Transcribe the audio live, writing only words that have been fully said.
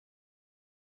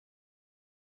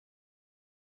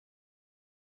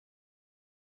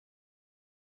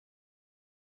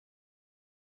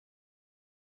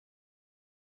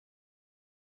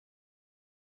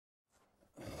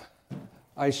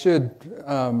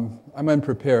I'm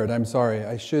unprepared, I'm sorry.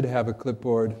 I should have a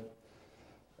clipboard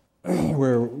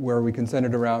where we can send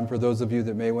it around for those of you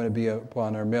that may want to be up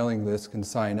on our mailing list can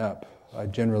sign up. I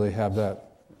generally have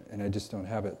that, and I just don't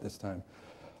have it this time.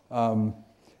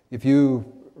 If you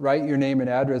write your name and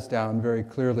address down very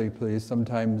clearly, please.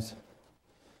 Sometimes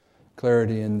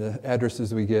clarity in the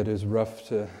addresses we get is rough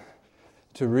to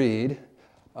read.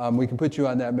 We can put you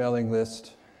on that mailing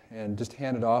list and just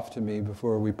hand it off to me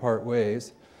before we part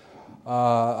ways.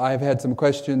 I've had some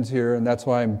questions here, and that's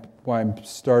why I'm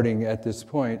starting at this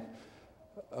point,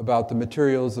 about the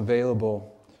materials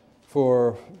available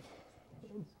for,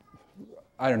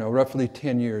 I don't know, roughly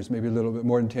 10 years, maybe a little bit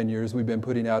more than 10 years. We've been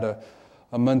putting out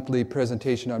a monthly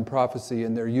presentation on prophecy,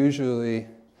 and they're usually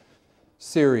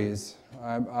series.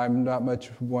 I'm not much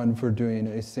one for doing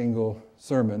a single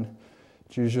sermon.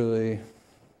 It's usually,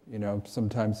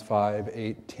 sometimes 5,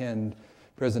 8, 10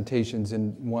 presentations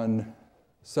in one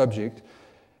subject.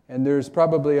 And there's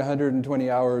probably 120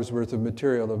 hours worth of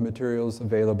materials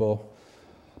available.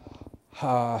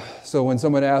 So when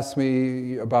someone asks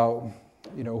me about,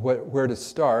 where to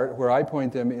start, where I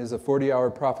point them is a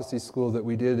 40-hour prophecy school that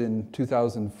we did in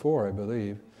 2004, I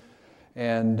believe.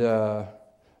 And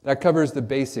that covers the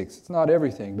basics. It's not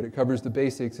everything, but it covers the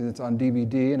basics, and it's on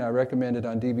DVD, and I recommend it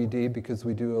on DVD because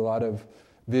we do a lot of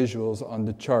visuals on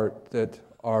the chart that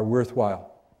are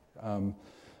worthwhile. I'm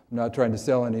not trying to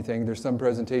sell anything. There's some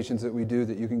presentations that we do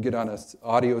that you can get on an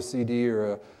audio CD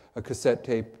or a cassette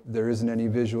tape. There isn't any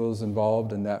visuals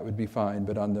involved, and that would be fine.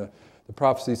 But on the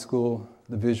prophecy school,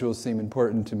 the visuals seem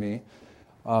important to me.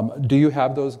 Do you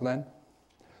have those, Glenn?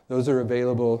 Those are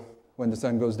available when the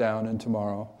sun goes down and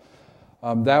tomorrow.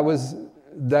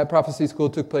 That prophecy school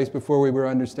took place before we were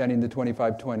understanding the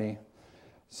 2520.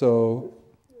 So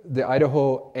the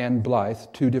Idaho and Blythe,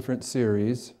 two different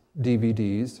series,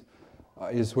 DVDs,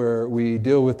 is where we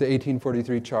deal with the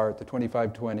 1843 chart, the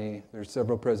 2520. There's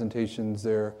several presentations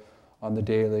there on the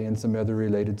daily and some other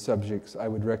related subjects. I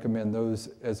would recommend those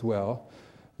as well.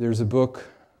 There's a book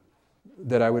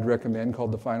that I would recommend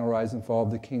called The Final Rise and Fall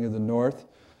of the King of the North,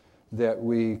 that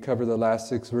we cover the last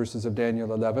 6 verses of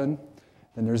Daniel 11.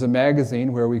 And there's a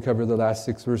magazine where we cover the last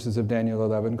 6 verses of Daniel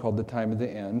 11 called The Time of the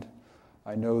End.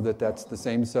 I know that that's the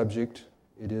same subject.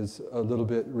 It is a little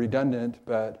bit redundant,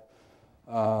 but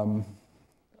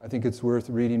I think it's worth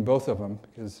reading both of them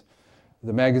because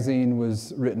the magazine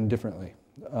was written differently.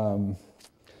 And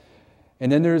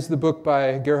then there's the book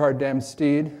by Gerhard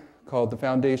Damsteed called The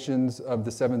Foundations of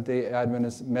the Seventh-day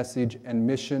Adventist Message and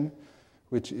Mission,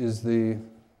 which is the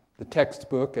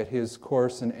textbook at his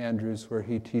course in Andrews where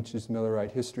he teaches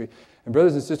Millerite history. And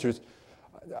brothers and sisters,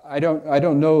 I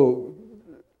don't know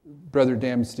Brother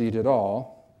Damsteed at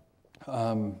all.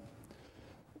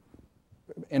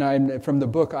 And from the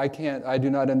book, I do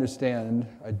not understand.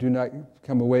 I do not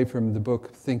come away from the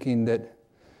book thinking that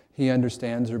he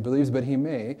understands or believes, but he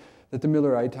may, that the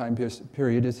Millerite time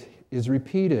period is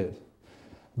repeated.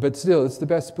 But still, it's the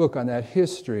best book on that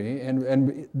history,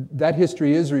 and that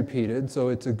history is repeated, so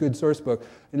it's a good source book.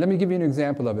 And let me give you an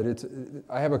example of it.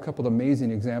 I have a couple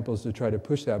amazing examples to try to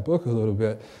push that book a little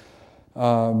bit.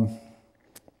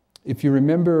 If you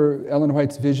remember Ellen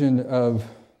White's vision of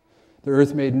the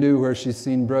earth made new, where she's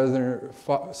seen Brother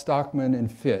Stockman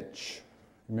and Fitch.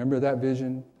 Remember that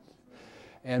vision?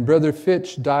 And Brother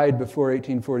Fitch died before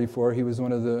 1844. He was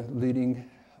one of the leading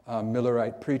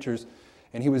Millerite preachers.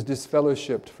 And he was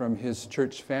disfellowshipped from his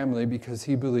church family because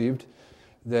he believed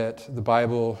that the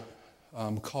Bible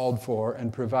called for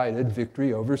and provided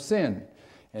victory over sin.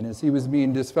 And as he was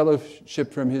being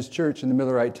disfellowshipped from his church in the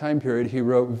Millerite time period, he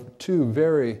wrote 2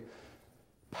 very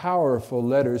powerful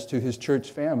letters to his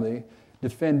church family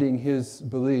defending his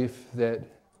belief that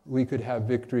we could have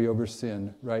victory over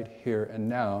sin right here and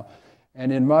now.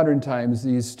 And in modern times,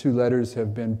 these 2 letters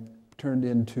have been turned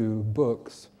into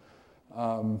books.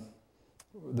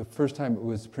 The first time it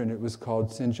was printed, it was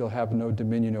called Sin Shall Have No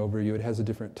Dominion Over You. It has a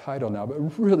different title now, but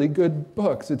really good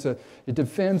books. It's a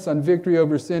defense on victory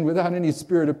over sin without any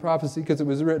spirit of prophecy because it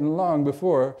was written long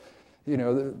before,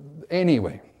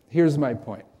 Anyway, here's my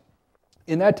point.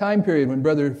 In that time period when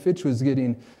Brother Fitch was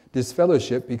getting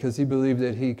disfellowship because he believed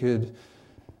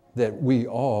that we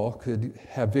all could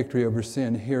have victory over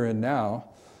sin here and now,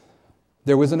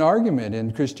 there was an argument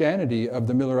in Christianity of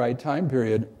the Millerite time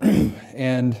period,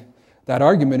 and that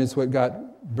argument is what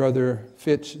got Brother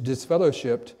Fitch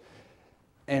disfellowshipped.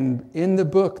 And in the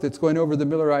book that's going over the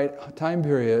Millerite time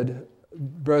period,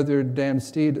 Brother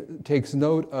Damsteed takes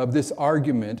note of this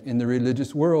argument in the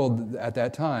religious world at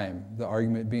that time. The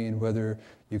argument being whether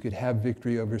you could have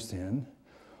victory over sin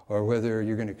or whether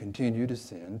you're going to continue to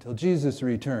sin till Jesus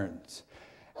returns.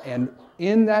 And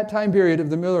in that time period of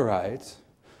the Millerites,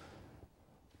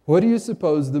 what do you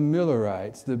suppose the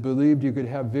Millerites that believed you could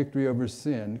have victory over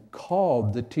sin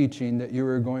called the teaching that you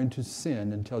were going to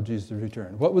sin until Jesus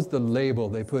returned? What was the label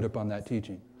they put upon that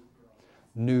teaching?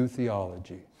 New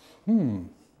theology.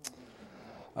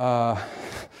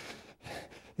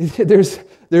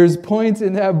 There's points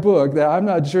in that book that I'm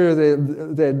not sure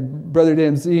that Brother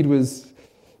Damseed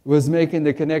was making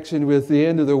the connection with the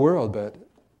end of the world, but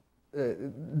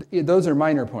those are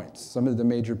minor points. Some of the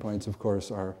major points, of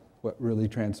course, are what really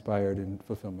transpired in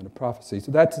fulfillment of prophecy.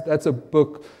 So that's a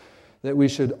book that we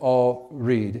should all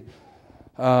read.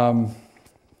 And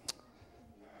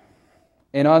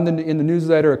in the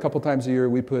newsletter, a couple times a year,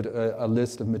 we put a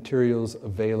list of materials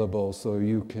available so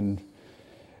you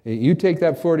take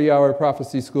that 40-hour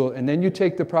prophecy school, and then you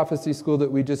take the prophecy school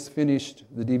that we just finished,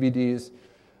 the DVDs,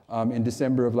 in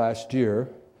December of last year.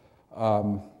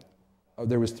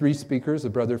 There was 3 speakers, a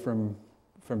brother from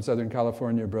Southern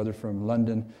California, a brother from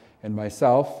London, and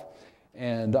myself.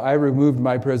 And I removed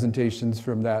my presentations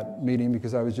from that meeting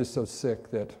because I was just so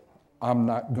sick that I'm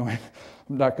not going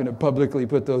to publicly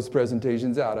put those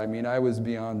presentations out. I mean, I was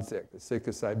beyond sick, the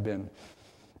sickest I've been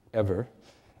ever.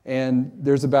 And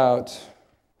there's about,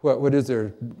 what is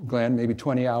there, Glenn, maybe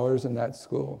 20 hours in that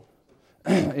school.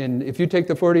 And if you take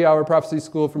the 40-hour prophecy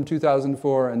school from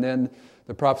 2004 and then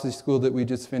the prophecy school that we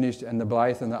just finished and the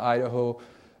Blythe and the Idaho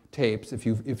tapes,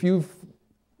 if you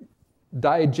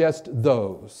digest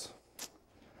those,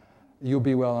 you'll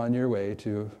be well on your way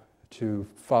to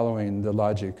following the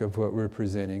logic of what we're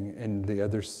presenting in the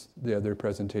other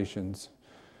presentations.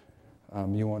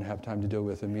 You won't have time to deal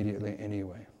with immediately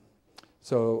anyway.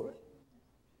 So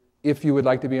if you would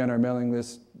like to be on our mailing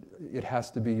list, it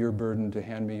has to be your burden to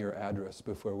hand me your address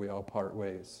before we all part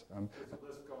ways. There's a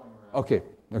list going around.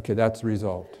 Okay, that's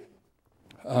resolved.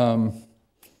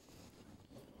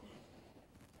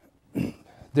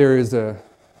 There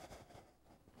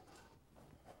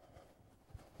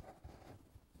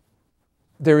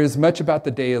is much about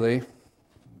the daily,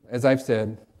 as I've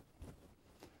said,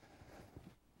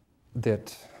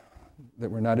 that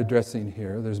we're not addressing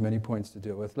here. There's many points to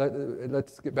deal with.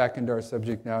 Let's get back into our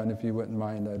subject now, and if you wouldn't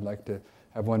mind, I'd like to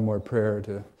have one more prayer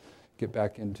to get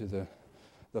back into the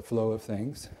flow of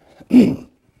things.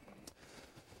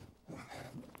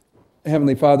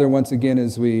 Heavenly Father, once again,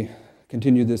 as we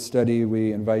continue this study,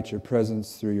 we invite your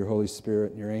presence through your Holy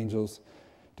Spirit and your angels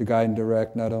to guide and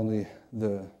direct not only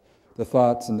the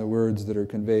thoughts and the words that are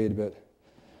conveyed, but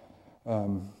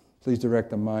please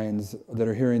direct the minds that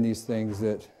are hearing these things,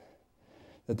 that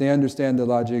they understand the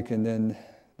logic, and then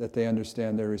that they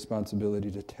understand their responsibility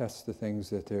to test the things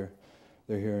that they're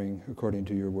hearing according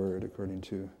to your word, according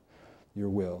to your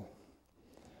will.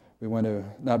 We want to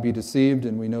not be deceived,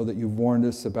 and we know that you've warned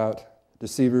us about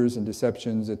deceivers and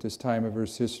deceptions at this time of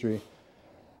Earth's history.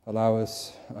 Allow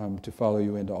us to follow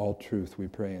you into all truth, we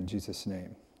pray in Jesus'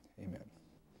 name. Amen.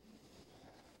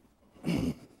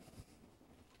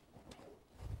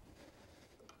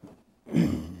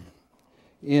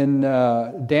 In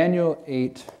Daniel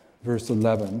 8, verse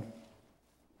 11,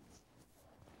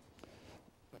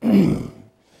 the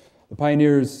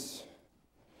pioneers,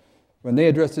 when they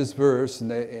address this verse,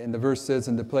 and the verse says,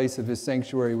 "And the place of his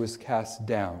sanctuary was cast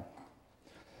down,"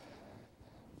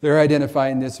 they're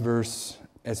identifying this verse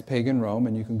as pagan Rome,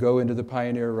 and you can go into the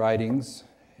pioneer writings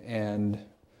and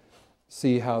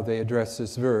see how they address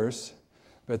this verse.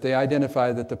 But they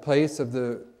identify that the place of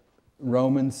the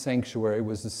Roman sanctuary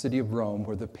was the city of Rome,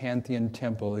 where the Pantheon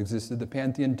Temple existed. The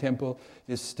Pantheon Temple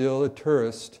is still a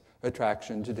tourist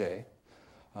attraction today.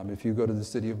 If you go to the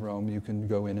city of Rome, you can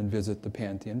go in and visit the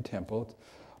Pantheon Temple.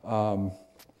 And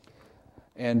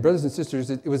brothers and sisters,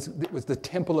 it was the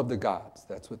temple of the gods.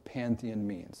 That's what Pantheon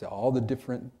means. All the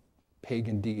different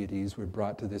pagan deities were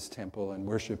brought to this temple and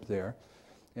worshipped there.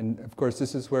 And of course,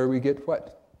 this is where we get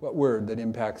what word that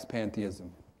impacts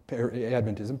pantheism,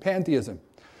 Adventism? Pantheism.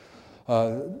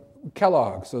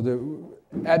 Kellogg. So the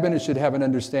Adventists should have an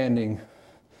understanding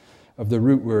of the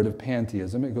root word of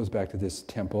pantheism. It goes back to this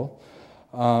temple.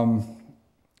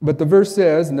 But the verse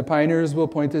says, and the pioneers will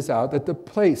point this out, that the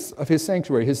place of his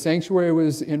sanctuary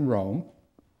was in Rome.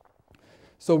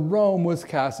 So Rome was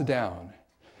cast down.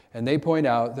 And they point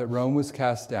out that Rome was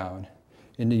cast down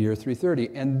in the year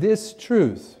 330. And this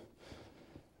truth,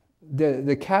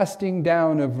 the casting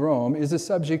down of Rome, is a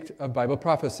subject of Bible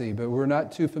prophecy, but we're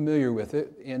not too familiar with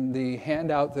it. In the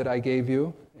handout that I gave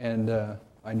you, and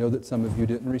I know that some of you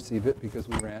didn't receive it because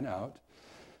we ran out.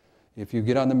 If you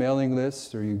get on the mailing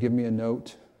list or you give me a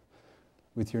note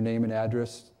with your name and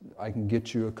address, I can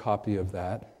get you a copy of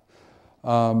that.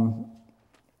 But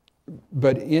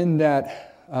in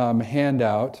that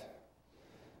handout,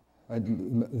 I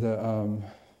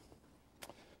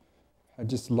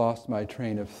just lost my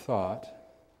train of thought,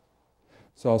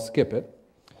 so I'll skip it.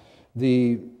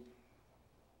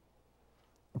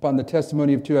 Upon the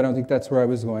testimony of two, I don't think that's where I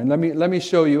was going. Let me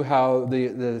show you how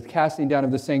the casting down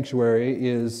of the sanctuary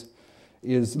is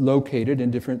located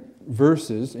in different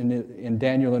verses in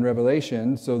Daniel and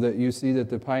Revelation, so that you see that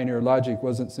the pioneer logic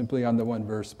wasn't simply on the one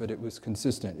verse, but it was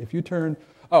consistent. If you turn,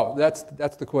 that's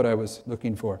the quote I was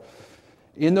looking for.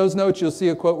 In those notes, you'll see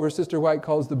a quote where Sister White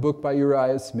calls the book by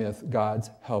Uriah Smith God's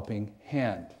helping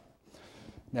hand.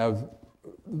 Now,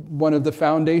 one of the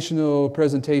foundational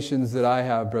presentations that I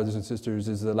have, brothers and sisters,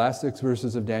 is the last 6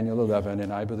 verses of Daniel 11,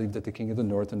 and I believe that the King of the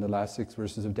North in the last 6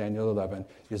 verses of Daniel 11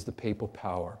 is the papal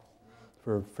power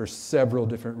for several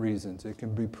different reasons. It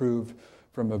can be proved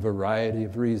from a variety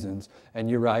of reasons. And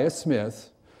Uriah Smith,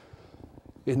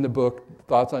 in the book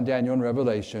Thoughts on Daniel and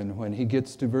Revelation, when he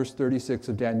gets to verse 36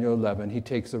 of Daniel 11, he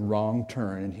takes a wrong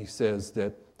turn and he says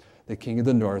that the King of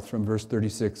the North from verse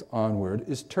 36 onward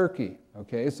is Turkey.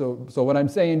 Okay, so what I'm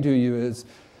saying to you is,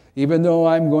 even though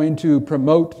I'm going to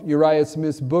promote Uriah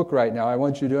Smith's book right now, I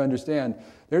want you to understand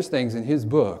there's things in his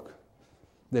book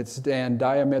that stand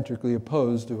diametrically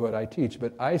opposed to what I teach,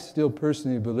 but I still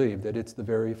personally believe that it's the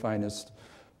very finest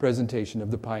presentation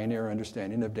of the pioneer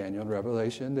understanding of Daniel and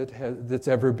Revelation that's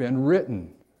ever been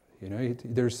written. You know,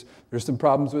 there's some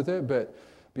problems with it, but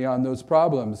beyond those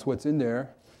problems, what's in there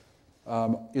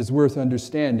is worth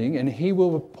understanding. And he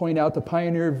will point out the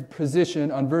pioneer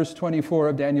position on verse 24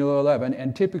 of Daniel 11,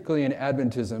 and typically in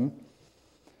Adventism.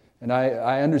 And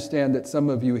I understand that some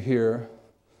of you here,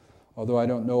 although I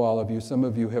don't know all of you, some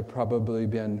of you have probably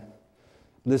been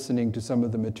listening to some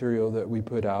of the material that we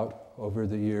put out over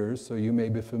the years, so you may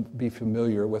be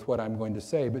familiar with what I'm going to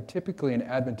say. But typically in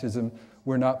Adventism,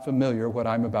 we're not familiar with what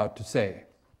I'm about to say.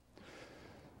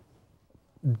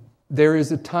 There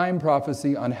is a time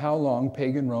prophecy on how long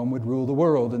pagan Rome would rule the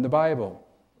world in the Bible.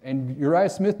 And Uriah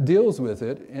Smith deals with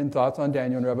it in Thoughts on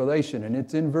Daniel and Revelation, and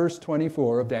it's in verse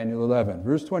 24 of Daniel 11.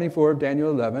 Verse 24 of Daniel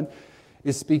 11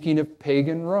 is speaking of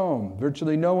pagan Rome.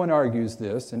 Virtually no one argues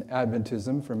this in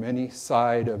Adventism from any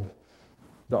side of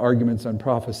the arguments on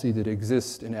prophecy that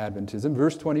exist in Adventism.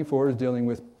 Verse 24 is dealing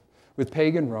with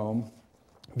pagan Rome.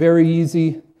 Very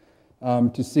easy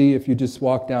to see if you just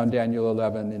walk down Daniel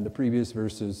 11 in the previous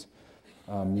verses.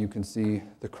 You can see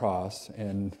the cross,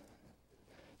 and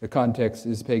the context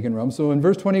is pagan Rome. So in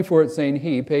verse 24 it's saying,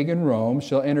 he, pagan Rome,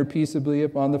 shall enter peaceably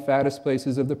upon the fattest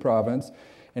places of the province,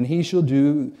 and he shall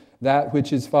do that which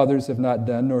his fathers have not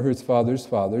done, nor his fathers'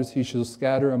 fathers. He shall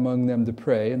scatter among them the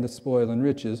prey and the spoil and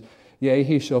riches. Yea,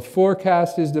 he shall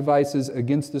forecast his devices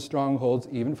against the strongholds,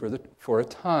 even for a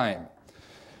time.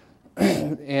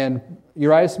 And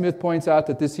Uriah Smith points out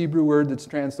that this Hebrew word that's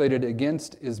translated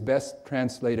against is best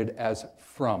translated as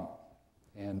from.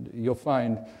 And you'll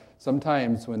find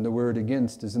sometimes when the word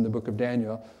against is in the book of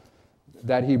Daniel,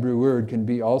 that Hebrew word can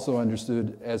be also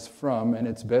understood as from, and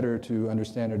it's better to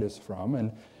understand it as from.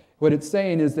 And what it's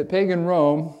saying is that pagan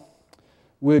Rome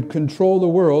would control the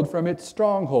world from its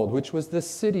stronghold, which was the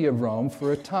city of Rome,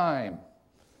 for a time.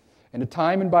 And a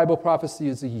time in Bible prophecy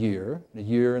is a year. A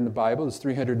year in the Bible is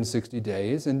 360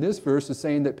 days. And this verse is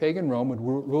saying that pagan Rome would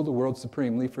rule the world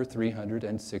supremely for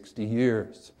 360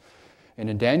 years. And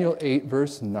in Daniel 8,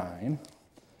 verse 9,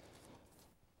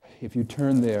 if you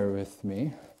turn there with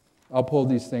me, I'll pull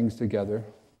these things together.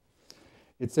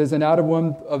 It says, and out of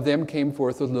one of them came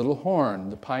forth a little horn.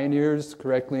 The pioneers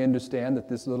correctly understand that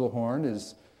this little horn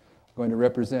is going to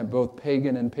represent both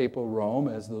pagan and papal Rome,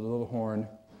 as the little horn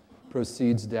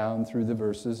proceeds down through the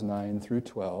verses 9 through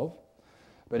 12.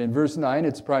 But in verse 9,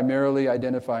 it's primarily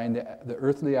identifying the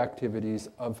earthly activities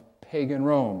of pagan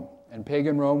Rome. And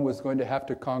pagan Rome was going to have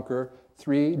to conquer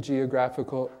 3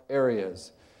 geographical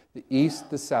areas: the east,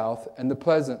 the south, and the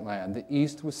pleasant land. The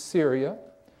east was Syria,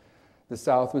 the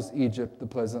south was Egypt, the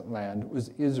pleasant land was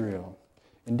Israel.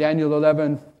 In Daniel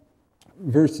 11,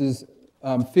 verses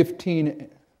 15,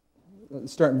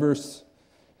 start in verse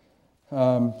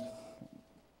 15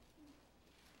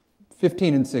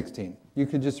 and 16. You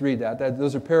can just read that.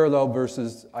 Those are parallel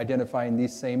verses identifying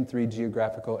these same 3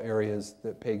 geographical areas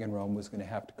that pagan Rome was going to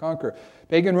have to conquer.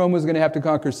 Pagan Rome was going to have to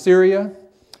conquer Syria,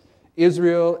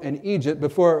 Israel, and Egypt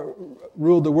before it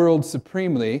ruled the world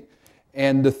supremely.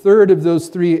 And the third of those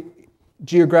 3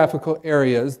 geographical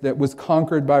areas that was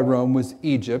conquered by Rome was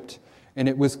Egypt. And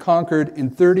it was conquered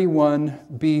in 31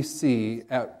 BC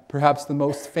at perhaps the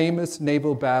most famous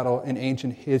naval battle in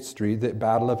ancient history, the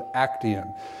Battle of Actium.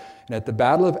 And at the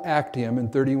Battle of Actium in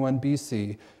 31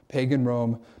 BC, pagan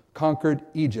Rome conquered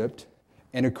Egypt.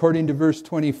 And according to verse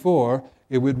 24,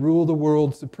 It would rule the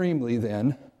world supremely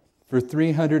then for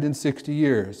 360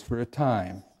 years, for a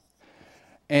time.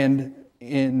 And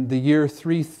in the year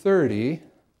 330,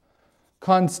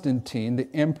 Constantine, the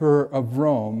emperor of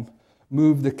Rome,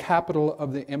 moved the capital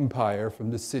of the empire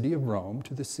from the city of Rome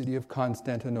to the city of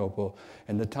Constantinople.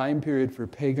 And the time period for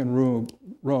pagan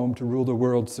Rome to rule the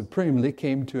world supremely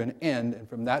came to an end. And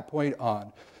from that point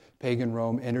on, pagan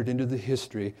Rome entered into the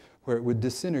history where it would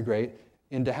disintegrate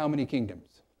into how many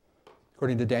kingdoms?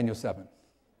 According to Daniel 7.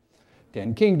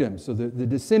 10 kingdoms. So the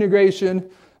disintegration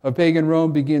of pagan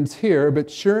Rome begins here, but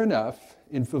sure enough,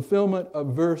 in fulfillment of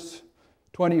verse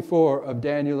 24 of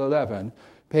Daniel 11,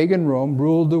 pagan Rome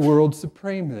ruled the world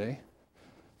supremely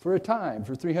for a time,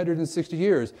 for 360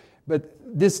 years. But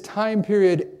this time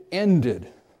period ended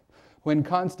when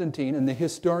Constantine, and the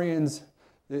historians,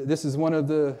 this is one of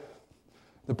the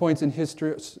points in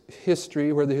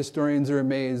history where the historians are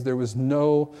amazed, there was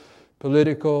no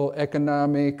political,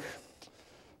 economic,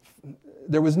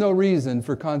 there was no reason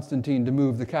for Constantine to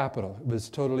move the capital. It was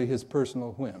totally his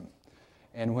personal whim.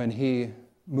 And when he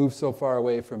moved so far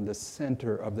away from the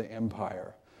center of the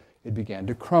empire, it began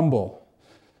to crumble.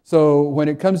 So when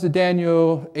it comes to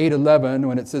Daniel 8:11,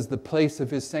 when it says the place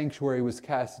of his sanctuary was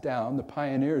cast down, the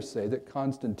pioneers say that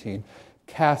Constantine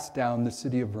cast down the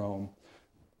city of Rome,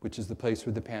 which is the place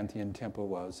where the Pantheon Temple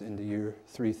was, in the year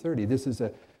 330. This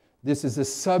is a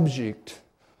subject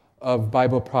of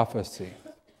Bible prophecy.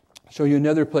 I'll show you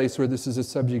another place where this is a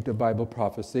subject of Bible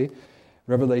prophecy.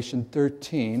 Revelation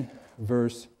 13,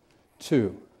 verse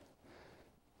 2.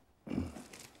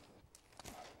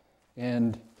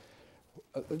 And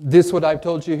this, what I've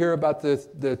told you here about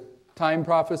the time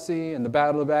prophecy and the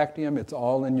Battle of Actium, it's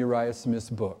all in Uriah Smith's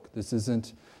book. This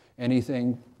isn't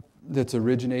anything that's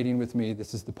originating with me.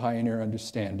 This is the pioneer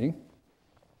understanding.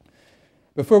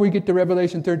 Before we get to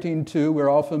Revelation 13:2, we're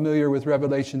all familiar with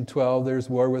Revelation 12. There's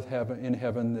war in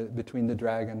heaven between the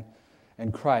dragon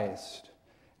and Christ.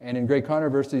 And in Great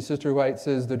Controversy, Sister White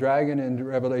says the dragon in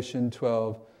Revelation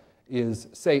 12 is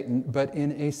Satan, but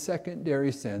in a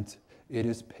secondary sense, it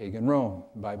is pagan Rome.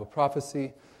 Bible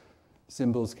prophecy,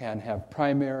 symbols can have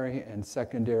primary and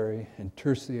secondary and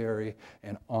tertiary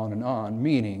and on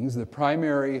meanings. The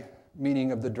primary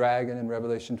meaning of the dragon in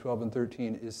Revelation 12 and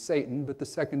 13 is Satan, but the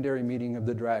secondary meaning of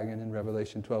the dragon in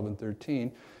Revelation 12 and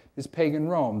 13 is pagan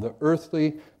Rome, the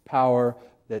earthly power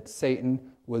that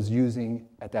Satan was using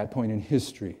at that point in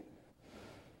history.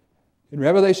 In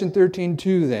Revelation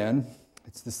 13:2 then,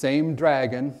 it's the same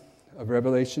dragon of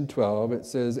Revelation 12. It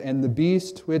says, "And the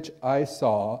beast which I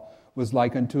saw was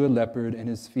like unto a leopard, and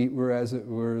his feet were as it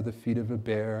were the feet of a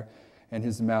bear, and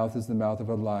his mouth is the mouth of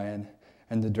a lion.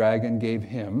 And the dragon gave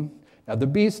him." Now the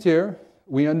beast here,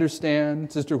 we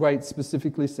understand, Sister White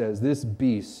specifically says, this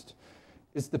beast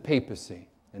is the papacy.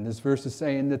 And this verse is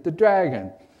saying that the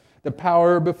dragon, the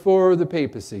power before the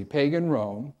papacy, pagan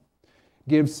Rome,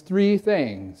 gives three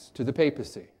things to the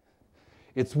papacy.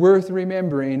 It's worth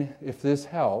remembering, if this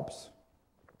helps,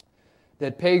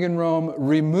 that pagan Rome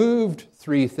removed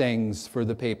three things for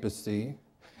the papacy,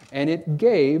 and it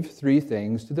gave three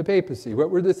things to the papacy.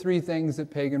 What were the three things that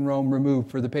pagan Rome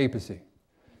removed for the papacy?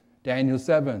 Daniel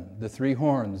 7, the three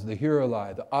horns, the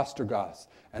Heruli, the Ostrogoths,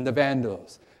 and the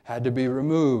Vandals had to be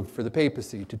removed for the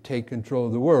papacy to take control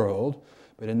of the world.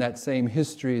 But in that same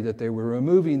history that they were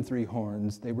removing three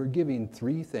horns, they were giving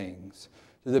three things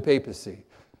to the papacy: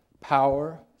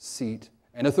 power, seat,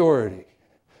 and authority.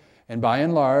 And by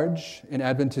and large, in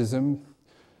Adventism,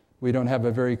 we don't have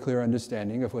a very clear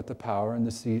understanding of what the power and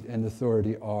the seat and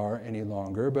authority are any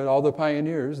longer. But all the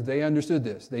pioneers, they understood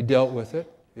this. They dealt with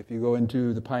it. If you go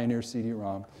into the Pioneer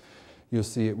CD-ROM, you'll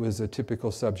see it was a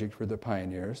typical subject for the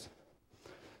pioneers.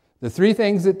 The three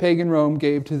things that pagan Rome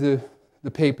gave to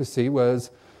the papacy was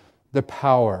the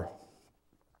power,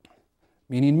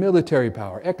 meaning military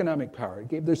power, economic power. It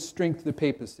gave their strength to the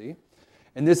papacy.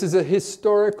 And this is a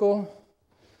historical,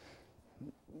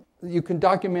 you can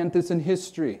document this in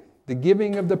history. The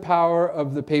giving of the power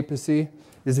of the papacy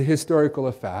is a historical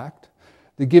fact.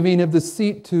 The giving of the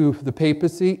seat to the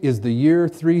papacy is the year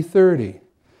 330.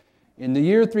 In the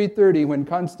year 330, when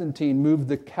Constantine moved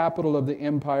the capital of the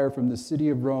empire from the city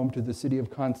of Rome to the city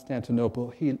of Constantinople,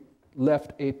 he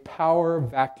left a power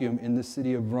vacuum in the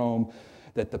city of Rome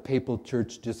that the papal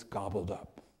church just gobbled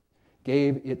up,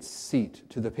 gave its seat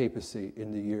to the papacy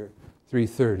in the year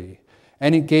 330,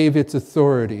 and it gave its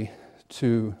authority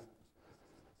to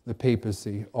the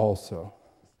papacy also.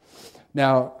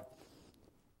 Now,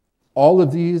 all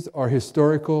of these are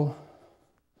historical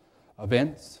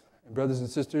events And brothers and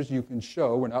sisters, you can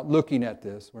show, we're not looking at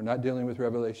this, we're not dealing with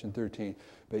Revelation 13,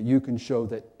 but you can show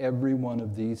that every one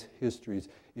of these histories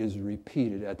is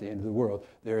repeated at the end of the world.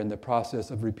 They're in the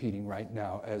process of repeating right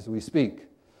now as we speak.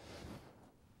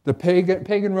 The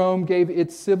pagan Rome gave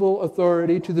its civil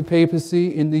authority to the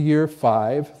papacy in the year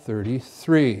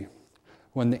 533,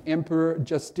 when the Emperor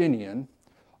Justinian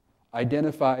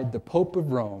identified the Pope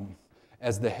of Rome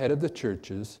as the head of the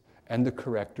churches and the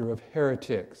corrector of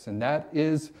heretics. And that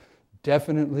is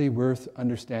definitely worth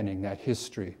understanding, that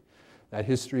history. That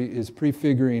history is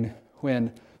prefiguring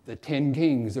when the 10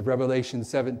 kings of Revelation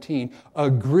 17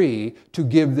 agree to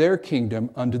give their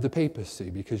kingdom unto the papacy,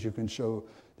 because you can show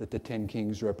that the 10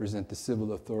 kings represent the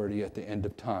civil authority at the end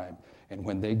of time. And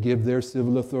when they give their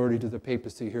civil authority to the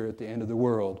papacy here at the end of the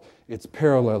world, it's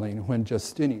paralleling when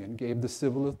Justinian gave the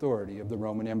civil authority of the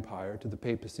Roman Empire to the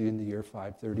papacy in the year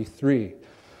 533.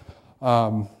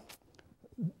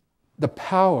 The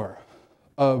power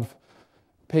of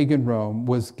pagan Rome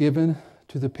was given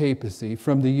to the papacy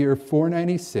from the year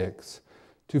 496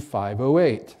 to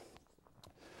 508.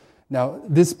 Now,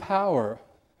 this power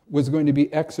was going to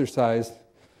be exercised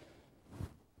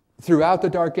throughout the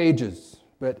Dark Ages,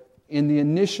 but in the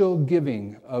initial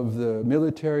giving of the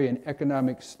military and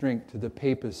economic strength to the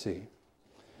papacy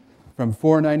from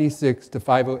 496 to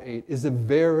 508 is a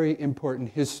very important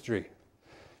history.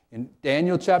 In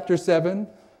Daniel chapter 7,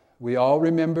 we all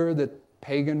remember that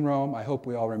pagan Rome, I hope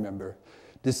we all remember,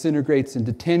 disintegrates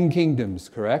into 10 kingdoms,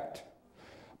 correct?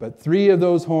 But 3 of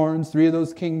those horns, 3 of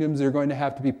those kingdoms are going to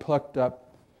have to be plucked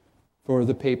up for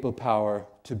the papal power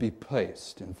to be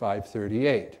placed in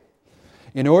 538.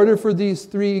 In order for these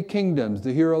 3 kingdoms,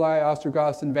 the Heruli,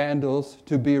 Ostrogoths, and Vandals,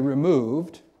 to be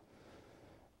removed,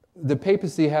 the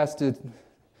papacy has to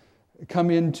come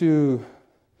into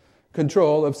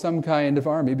control of some kind of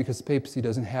army, because the papacy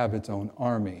doesn't have its own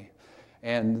army.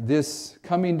 And this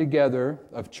coming together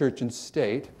of church and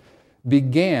state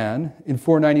began in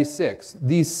 496.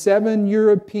 These 7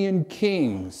 European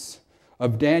kings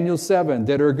of Daniel 7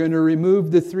 that are going to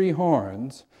remove the 3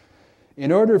 horns,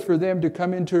 in order for them to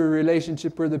come into a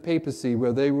relationship with the papacy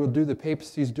where they will do the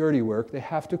papacy's dirty work, they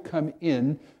have to come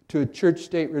in to a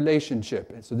church-state relationship.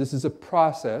 And so this is a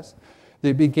process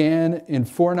that began in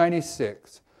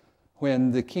 496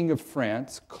 when the king of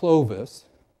France, Clovis,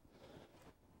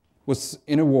 was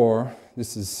in a war.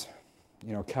 This is,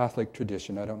 Catholic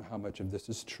tradition. I don't know how much of this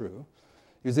is true.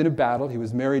 He was in a battle. He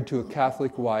was married to a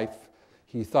Catholic wife.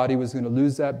 He thought he was going to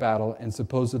lose that battle, and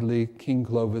supposedly King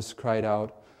Clovis cried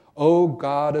out, "O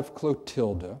God of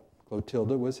Clotilda,"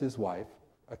 Clotilda was his wife,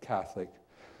 a Catholic,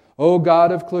 "O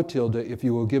God of Clotilda, if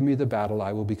you will give me the battle,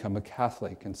 I will become a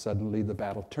Catholic." And suddenly the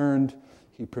battle turned,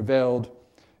 he prevailed,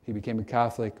 he became a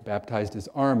Catholic, baptized his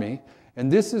army,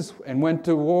 and went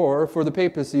to war for the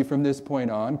papacy from this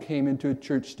point on, came into a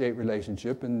church-state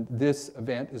relationship, and this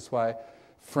event is why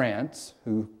France,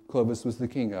 who Clovis was the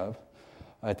king of,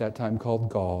 at that time called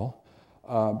Gaul,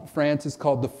 France is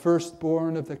called the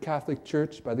firstborn of the Catholic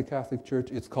Church by the Catholic Church.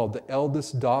 It's called the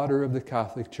eldest daughter of the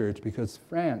Catholic Church because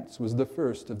France was the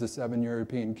first of the 7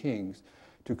 European kings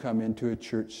to come into a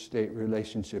church-state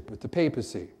relationship with the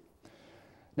papacy.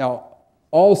 Now,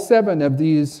 all 7 of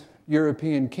these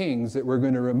European kings that were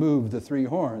going to remove the 3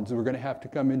 horns were going to have to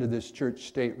come into this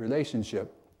church-state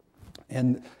relationship.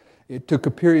 And it took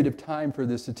a period of time for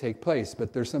this to take place,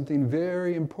 but there's something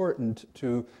very important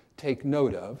to take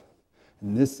note of.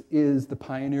 And this is the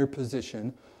pioneer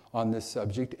position on this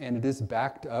subject, and it is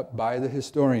backed up by the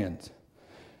historians.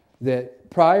 That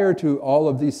prior to all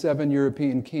of these 7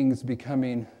 European kings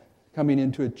coming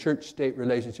into a church-state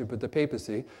relationship with the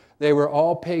papacy, they were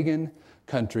all pagan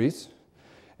countries,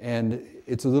 and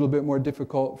it's a little bit more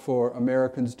difficult for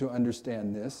Americans to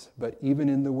understand this, but even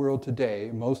in the world today,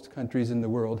 most countries in the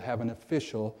world have an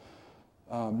official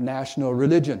national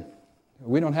religion.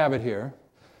 We don't have it here.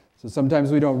 So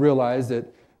sometimes we don't realize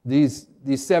that these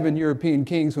 7 European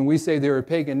kings, when we say they were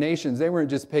pagan nations, they weren't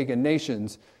just pagan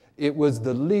nations. It was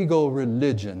the legal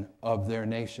religion of their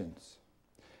nations.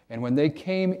 And when they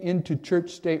came into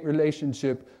church-state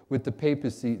relationship with the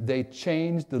papacy, they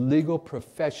changed the legal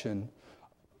profession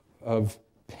of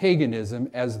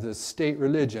paganism as the state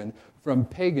religion from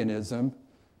paganism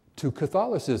to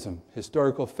Catholicism.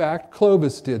 Historical fact,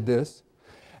 Clovis did this.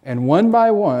 And one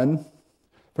by one,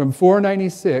 from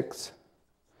 496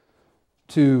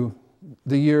 to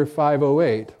the year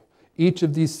 508, each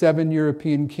of these 7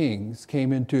 European kings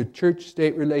came into a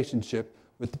church-state relationship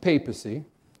with the papacy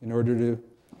in order to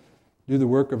do the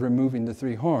work of removing the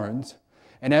 3 horns.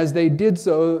 And as they did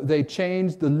so, they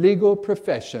changed the legal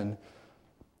profession,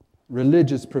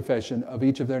 religious profession of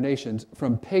each of their nations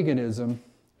from paganism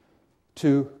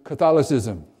to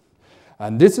Catholicism.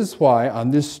 And this is why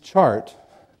on this chart,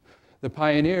 the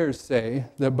pioneers say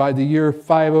that by the year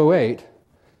 508,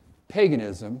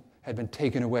 paganism had been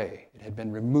taken away. It had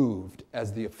been removed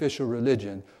as the official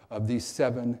religion of these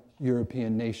 7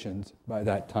 European nations by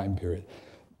that time period.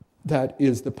 That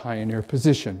is the pioneer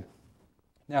position.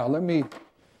 Now, let me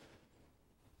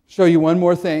show you one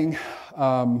more thing.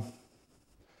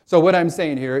 So what I'm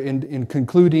saying here, in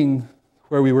concluding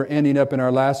where we were ending up in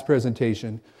our last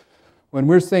presentation, when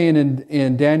we're saying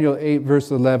in Daniel 8,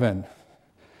 verse 11,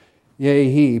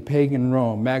 yea, he, pagan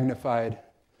Rome, magnified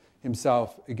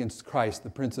himself against Christ, the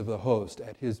Prince of the host,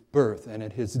 at his birth and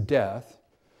at his death.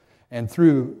 And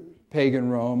through pagan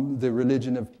Rome, the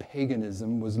religion of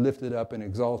paganism was lifted up and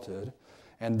exalted.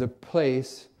 And the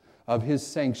place of his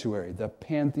sanctuary, the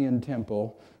Pantheon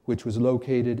Temple, which was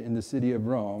located in the city of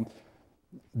Rome,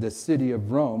 the city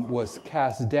of Rome was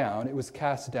cast down. It was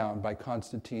cast down by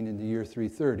Constantine in the year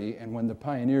 330. And when the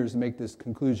pioneers make this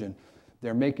conclusion,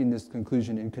 they're making this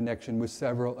conclusion in connection with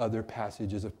several other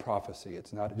passages of prophecy.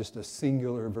 It's not just a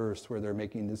singular verse where they're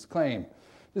making this claim.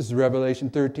 This is Revelation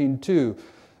 13:2.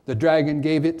 The dragon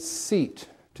gave its seat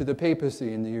to the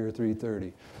papacy in the year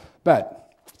 330.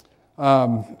 But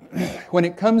when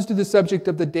it comes to the subject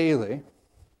of the daily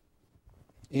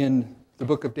in the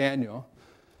book of Daniel,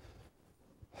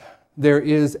 there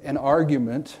is an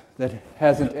argument that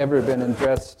hasn't ever been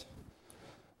addressed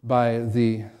by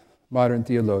the modern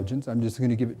theologians. I'm just going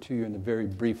to give it to you in a very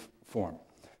brief form.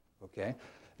 Okay?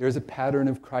 There's a pattern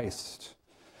of Christ.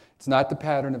 It's not the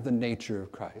pattern of the nature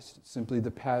of Christ. It's simply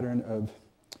the pattern of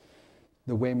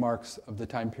the waymarks of the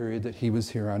time period that he was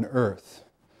here on earth.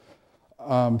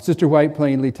 Sister White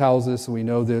plainly tells us, we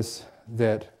know this,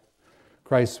 that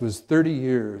Christ was 30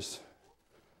 years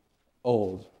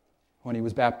old when he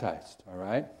was baptized, all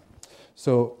right?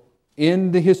 So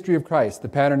in the history of Christ, the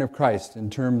pattern of Christ, in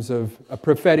terms of a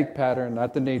prophetic pattern,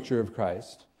 not the nature of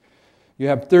Christ, you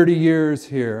have 30 years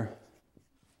here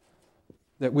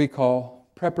that we call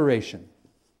preparation.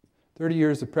 30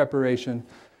 years of preparation,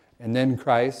 and then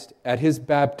Christ, at his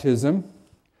baptism,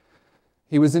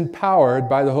 he was empowered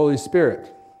by the Holy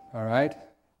Spirit, all right?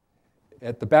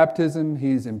 At the baptism,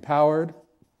 he's empowered,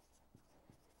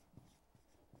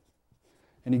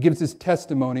 and he gives his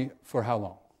testimony for how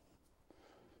long?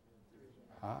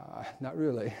 Not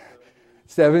really.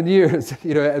 7 years.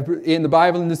 You know, in the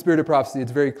Bible, in the Spirit of Prophecy,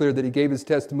 it's very clear that he gave his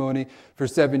testimony for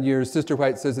 7 years. Sister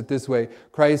White says it this way: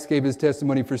 Christ gave his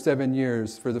testimony for 7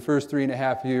 years, for the first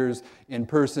 3.5 years in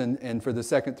person, and for the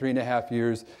second 3.5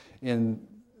 years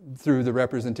through the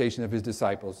representation of his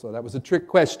disciples. So that was a trick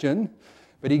question.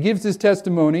 But he gives his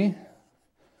testimony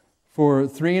for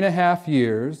 3.5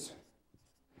 years.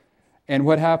 And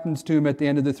what happens to him at the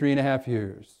end of the 3.5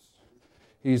 years?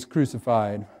 He's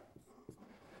crucified.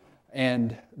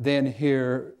 And then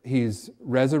here he's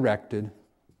resurrected.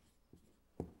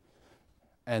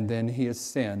 And then he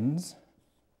ascends.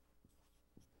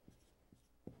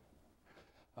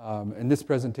 And this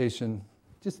presentation,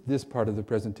 just this part of the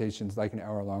presentation is like an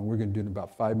hour long. We're going to do it in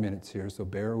about 5 minutes here, so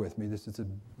bear with me. This is a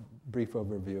brief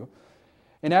overview.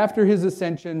 And after his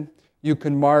ascension, you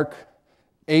can mark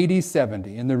AD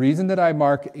 70. And the reason that I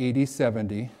mark AD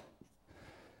 70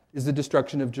 is the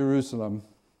destruction of Jerusalem,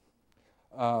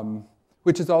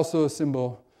 which is also a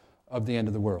symbol of the end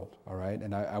of the world, all right?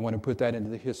 And I want to put that into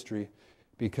the history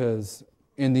because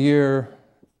in the year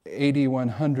AD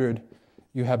 100,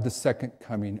 you have the second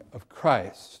coming of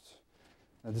Christ.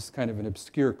 Now, this is kind of an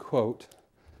obscure quote,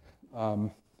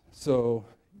 so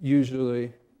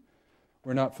usually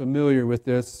we're not familiar with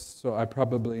this, so I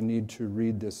probably need to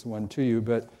read this one to you.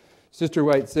 But Sister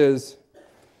White says,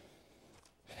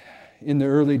 in the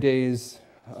early days,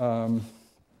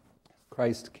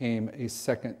 Christ came a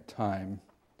second time.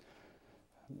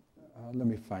 Let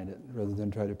me find it rather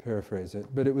than try to paraphrase it.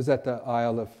 But it was at the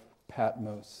Isle of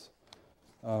Patmos.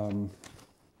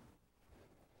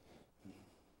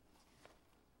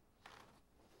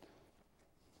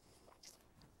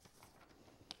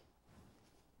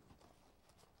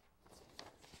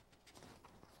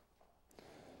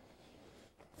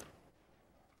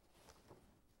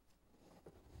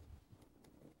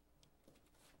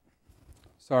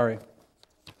 Sorry.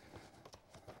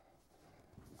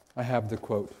 I have the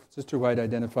quote. Sister White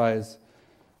identifies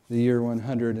the year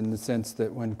 100 in the sense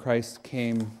that when Christ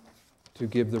came to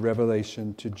give the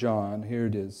revelation to John, here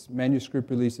it is, Manuscript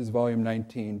Releases, Volume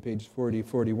 19, page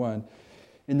 40-41.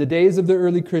 In the days of the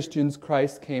early Christians,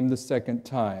 Christ came the second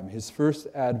time. His first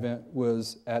advent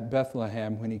was at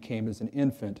Bethlehem when he came as an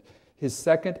infant. His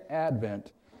second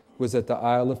advent was at the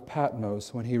Isle of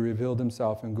Patmos when he revealed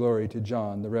himself in glory to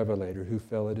John, the Revelator, who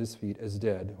fell at his feet as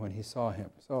dead when he saw him.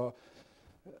 So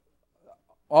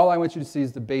all I want you to see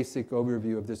is the basic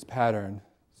overview of this pattern,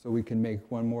 so we can make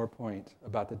one more point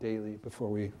about the daily before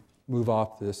we move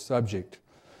off this subject,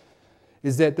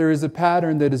 is that there is a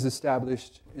pattern that is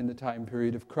established in the time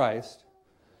period of Christ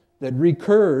that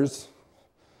recurs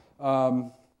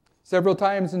several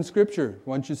times in Scripture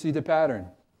once you see the pattern.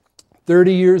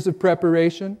 30 years of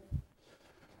preparation,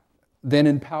 then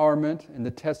empowerment, and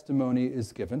the testimony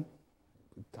is given.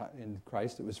 In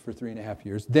Christ, it was for 3.5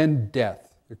 years. Then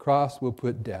death. The cross will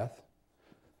put death.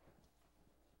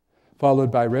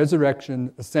 Followed by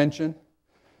resurrection, ascension.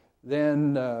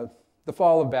 Then the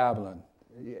fall of Babylon.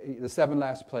 The 7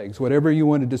 last plagues. Whatever you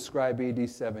want to describe AD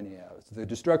 70 as. The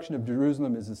destruction of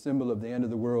Jerusalem is a symbol of the end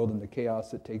of the world and the chaos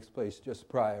that takes place just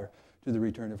prior to the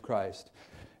return of Christ.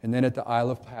 And then at the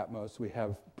Isle of Patmos, we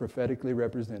have prophetically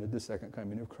represented the second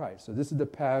coming of Christ. So this is the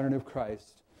pattern of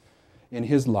Christ in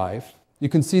his life. You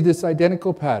can see this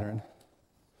identical pattern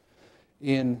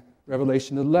in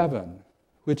Revelation 11,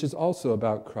 which is also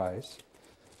about Christ.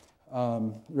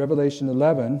 Revelation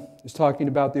 11 is talking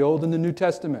about the Old and the New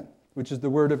Testament, which is the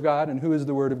Word of God. And who is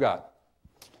the Word of God?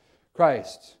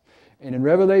 Christ. And in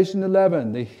Revelation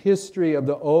 11, the history of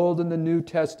the Old and the New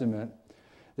Testament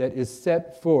that is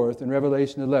set forth in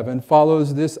Revelation 11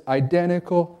 follows this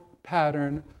identical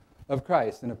pattern of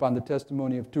Christ. And upon the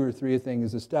testimony of 2 or 3, a thing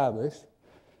is established.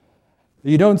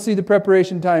 You don't see the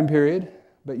preparation time period,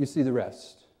 but you see the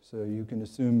rest. So you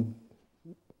can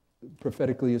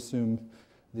prophetically assume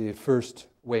the first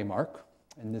waymark.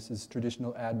 And this is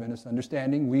traditional Adventist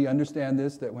understanding. We understand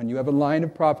this, that when you have a line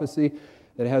of prophecy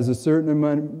that has a certain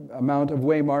amount of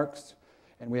waymarks,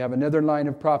 and we have another line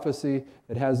of prophecy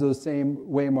that has those same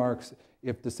waymarks,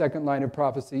 if the second line of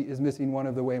prophecy is missing one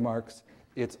of the waymarks,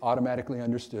 it's automatically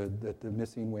understood that the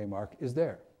missing waymark is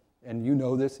there. And you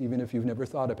know this even if you've never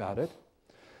thought about it.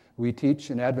 We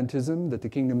teach in Adventism that the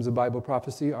kingdoms of Bible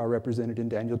prophecy are represented in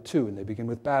Daniel 2, and they begin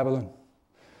with Babylon.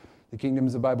 The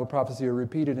kingdoms of Bible prophecy are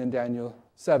repeated in Daniel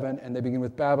 7, and they begin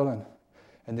with Babylon.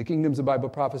 And the kingdoms of Bible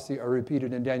prophecy are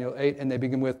repeated in Daniel 8, and they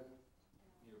begin with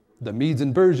the Medes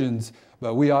and Persians,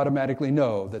 but we automatically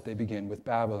know that they begin with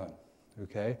Babylon.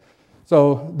 Okay?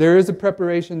 So there is a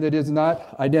preparation that is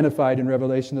not identified in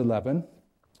Revelation 11,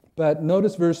 but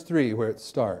notice verse 3 where it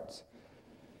starts.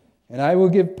 And I will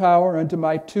give power unto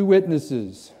my 2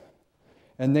 witnesses,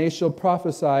 and they shall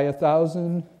prophesy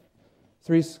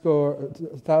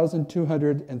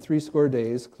 1,260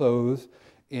 days, clothed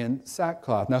in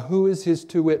sackcloth. Now, who is his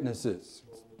 2 witnesses?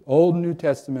 Old and New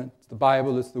Testament, it's the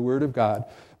Bible, it's the Word of God.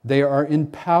 They are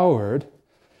empowered,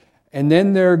 and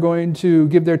then they're going to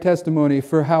give their testimony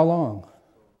for how long?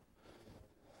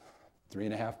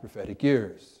 3.5 prophetic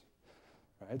years.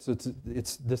 Right? So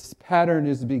it's this pattern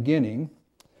is beginning.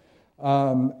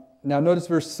 Now notice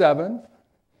verse 7.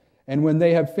 And when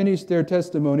they have finished their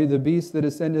testimony, the beast that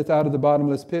ascendeth out of the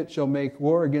bottomless pit shall make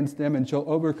war against them and shall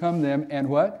overcome them and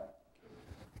what?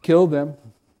 Kill them.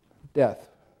 Death.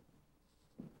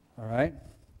 All right?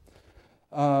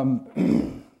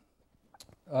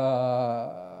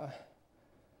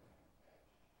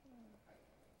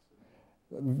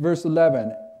 Verse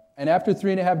 11. And after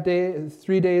 3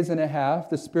 days and a half,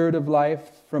 the Spirit of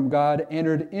life from God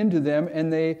entered into them,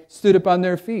 and they stood upon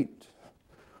their feet.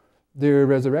 They're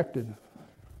resurrected.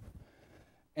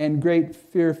 And great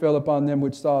fear fell upon them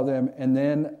which saw them, and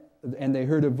they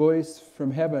heard a voice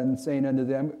from heaven saying unto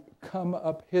them, Come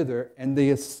up hither. And they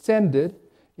ascended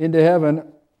into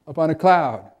heaven upon a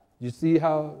cloud. You see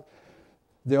how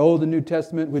the Old and New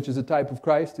Testament, which is a type of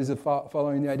Christ, is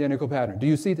following the identical pattern. Do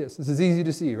you see this? This is easy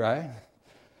to see, right?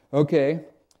 Okay.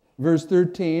 Verse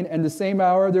 13, and the same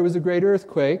hour there was a great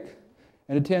earthquake,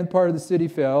 and a 10th part of the city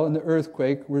fell, and the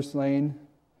earthquake were slain.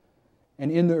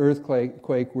 And in the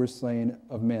earthquake were slain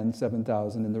of men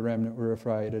 7,000, and the remnant were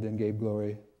affrighted and gave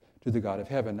glory to the God of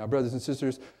heaven. Now, brothers and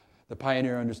sisters, the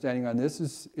pioneer understanding on this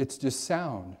is it's just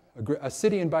sound. A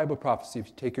city in Bible prophecy, if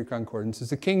you take your concordance,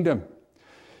 is a kingdom.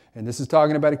 And this is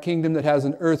talking about a kingdom that has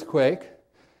an earthquake,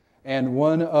 and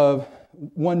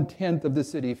 1/10 of the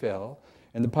city fell.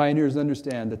 And the pioneers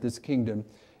understand that this kingdom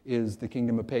is the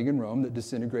kingdom of pagan Rome that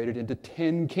disintegrated into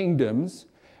 10 kingdoms.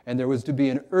 And there was to be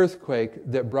an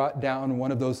earthquake that brought down one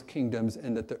of those kingdoms,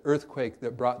 and that the earthquake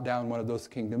that brought down one of those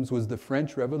kingdoms was the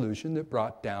French Revolution that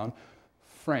brought down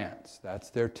France. That's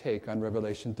their take on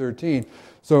Revelation 13.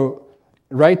 So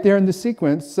right there in the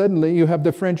sequence, suddenly you have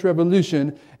the French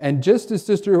Revolution, and just as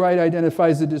Sister White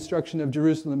identifies the destruction of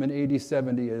Jerusalem in AD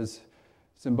 70 as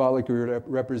symbolically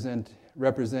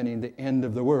representing the end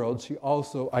of the world, she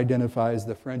also identifies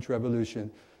the French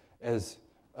Revolution as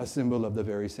a symbol of the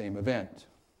very same event.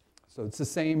 So it's the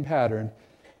same pattern.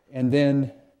 And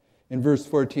then in verse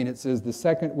 14 it says, the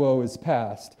second woe is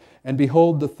past, and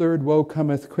behold, the third woe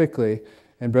cometh quickly.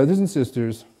 And brothers and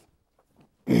sisters,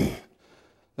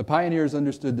 the pioneers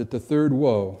understood that the third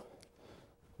woe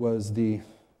was the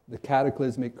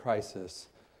cataclysmic crisis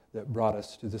that brought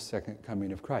us to the second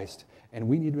coming of Christ. And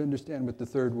we need to understand what the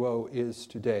third woe is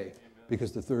today,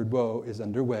 because the third woe is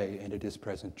underway and it is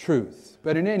present truth.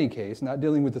 But in any case, not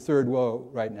dealing with the third woe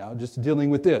right now, just dealing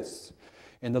with this.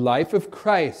 In the life of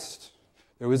Christ,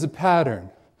 there was a pattern.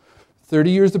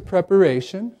 30 years of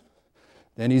preparation,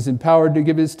 then he's empowered to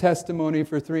give his testimony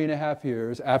for 3.5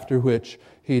 years, after which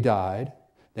he died.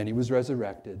 Then he was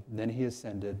resurrected, then he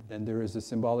ascended, then there is a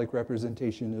symbolic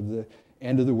representation of the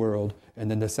end of the world, and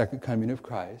then the second coming of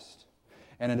Christ.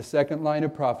 And in a second line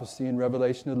of prophecy in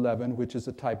Revelation 11, which is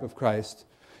a type of Christ,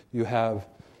 you have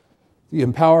the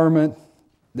empowerment,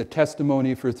 the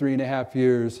testimony for 3.5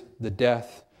 years, the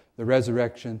death, the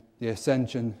resurrection, the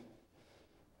ascension,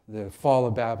 the fall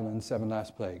of Babylon, 7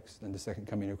 last plagues, then the second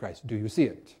coming of Christ. Do you see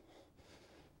it?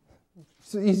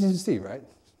 It's easy to see, right?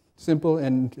 Simple,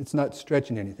 and it's not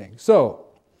stretching anything. So,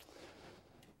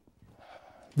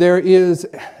 there is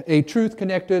a truth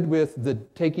connected with the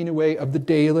taking away of the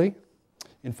daily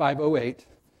in 508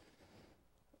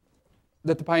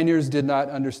 that the pioneers did not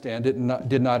understand it and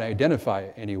did not identify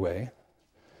anyway.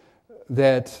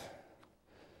 That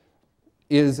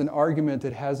is an argument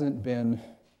that hasn't been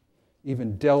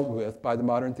even dealt with by the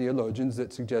modern theologians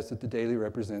that suggest that the daily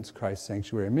represents Christ's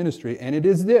sanctuary ministry. And it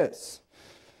is this,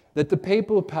 that the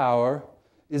papal power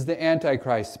is the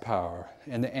Antichrist's power.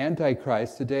 And the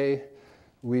Antichrist, today,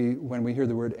 when we hear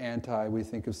the word anti, we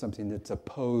think of something that's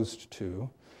opposed to.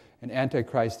 And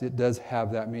Antichrist, it does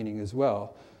have that meaning as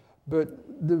well.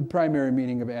 But the primary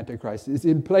meaning of Antichrist is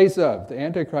in place of. The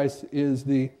Antichrist is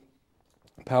the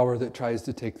power that tries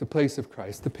to take the place of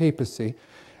Christ, the papacy.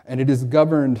 And it is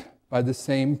governed by the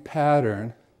same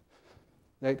pattern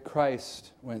that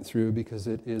Christ went through, because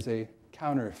it is a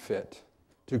counterfeit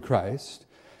to Christ.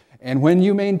 And when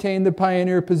you maintain the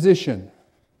pioneer position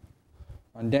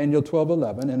on Daniel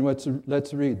 12:11, and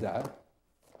let's read that.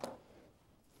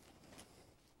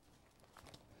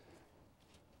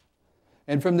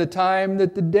 And from the time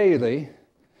that the daily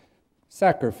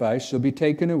sacrifice shall be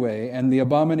taken away, and the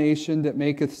abomination that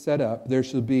maketh set up, there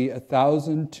shall be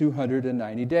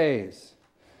 1,290 days.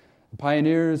 The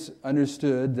pioneers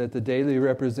understood that the daily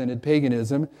represented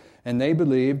paganism, and they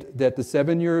believed that the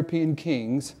 7 European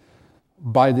kings,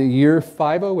 by the year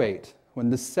 508, when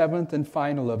the seventh and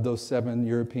final of those 7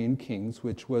 European kings,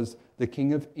 which was the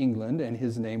King of England, and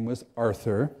his name was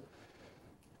Arthur,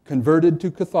 converted to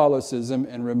Catholicism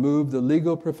and removed the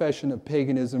legal profession of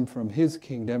paganism from his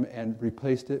kingdom and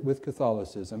replaced it with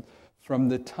Catholicism. From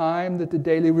the time that the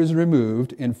daily was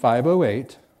removed in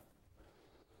 508,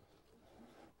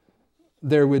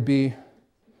 there would be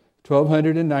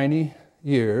 1,290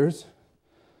 years.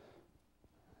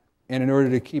 And in order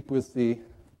to keep with the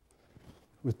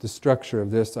structure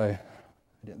of this, I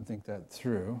didn't think that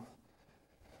through.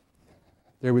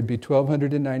 There would be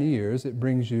 1,290 years. It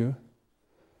brings you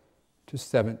to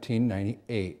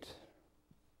 1798.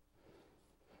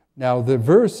 Now, the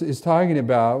verse is talking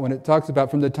about, when it talks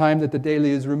about from the time that the daily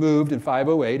is removed in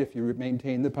 508, if you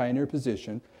maintain the pioneer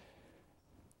position,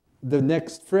 the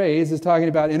next phrase is talking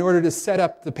about in order to set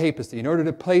up the papacy, in order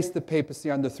to place the papacy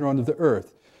on the throne of the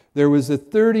earth. There was a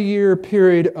 30-year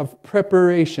period of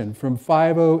preparation from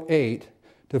 508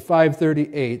 to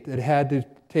 538 that had to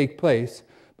take place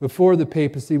before the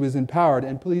papacy was empowered.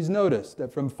 And please notice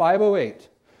that from 508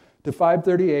 to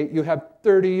 538, you have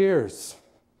 30 years.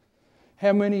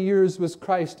 How many years was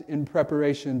Christ in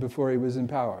preparation before he was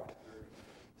empowered?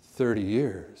 30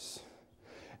 years.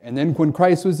 And then when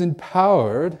Christ was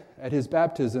empowered at his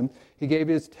baptism, he gave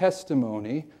his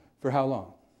testimony for how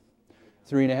long?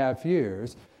 3.5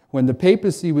 years. When the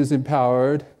papacy was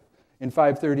empowered in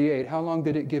 538, how long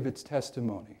did it give its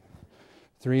testimony?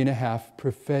 3.5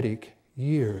 prophetic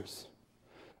years.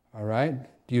 All right?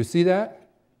 Do you see that?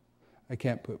 I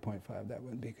can't put 0.5. That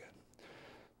wouldn't be good.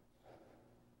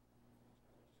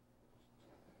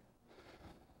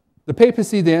 The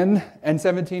papacy then, in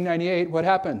 1798, what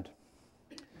happened?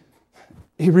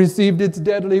 He received its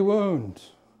deadly wound.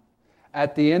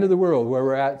 At the end of the world, where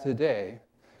we're at today,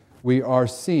 we are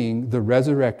seeing the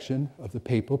resurrection of the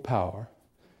papal power.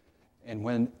 And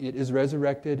when it is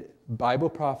resurrected, Bible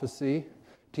prophecy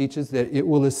teaches that it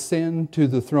will ascend to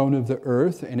the throne of the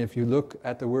earth. And if you look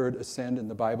at the word ascend in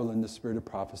the Bible in the spirit of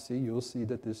prophecy, you'll see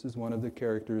that this is one of the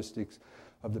characteristics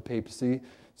of the papacy.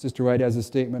 Sister White has a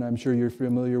statement I'm sure you're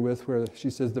familiar with where she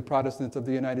says the Protestants of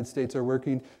the United States are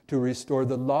working to restore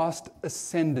the lost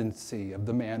ascendancy of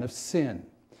the man of sin.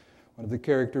 One of the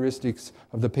characteristics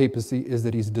of the papacy is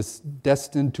that he's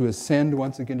destined to ascend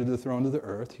once again to the throne of the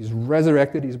earth. He's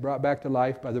resurrected, he's brought back to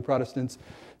life by the Protestants.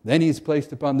 Then he's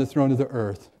placed upon the throne of the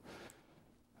earth.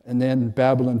 And then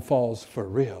Babylon falls for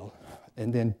real.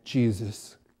 And then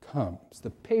Jesus comes. The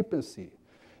papacy,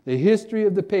 the history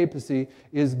of the papacy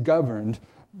is governed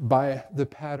by the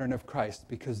pattern of Christ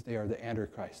because they are the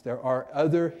Antichrist. There are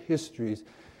other histories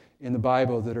in the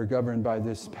Bible that are governed by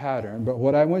this pattern. But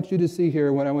what I want you to see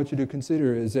here, what I want you to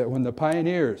consider is that when the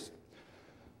pioneers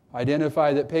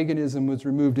identify that paganism was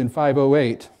removed in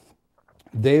 508,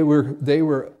 they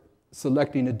were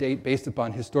selecting a date based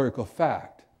upon historical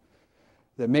fact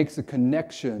that makes a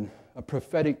connection, a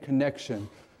prophetic connection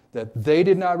that they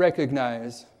did not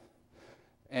recognize,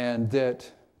 and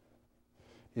that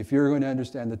if you're going to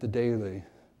understand that the daily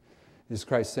is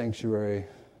Christ's sanctuary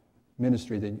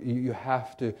ministry, then you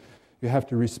have to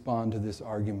respond to this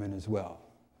argument as well.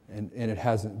 And it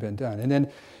hasn't been done. And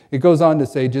then it goes on to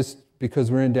say, just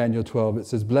because we're in Daniel 12, it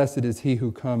says, blessed is he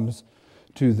who comes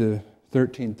to the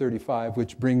 1335,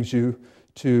 which brings you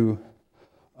to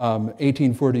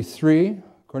 1843,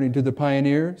 according to the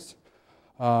pioneers.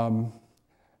 And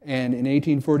in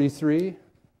 1843,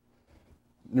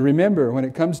 remember, when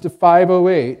it comes to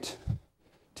 508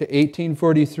 to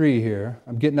 1843 here,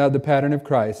 I'm getting out of the pattern of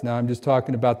Christ. Now I'm just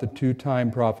talking about the two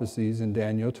time prophecies in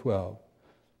Daniel 12.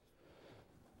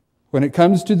 When it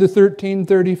comes to the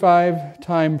 1335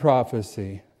 time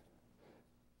prophecy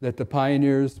that the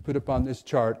pioneers put upon this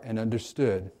chart and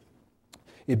understood,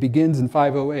 it begins in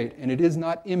 508, and it is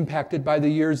not impacted by the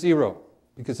year zero,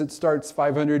 because it starts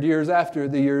 500 years after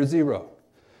the year zero.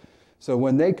 So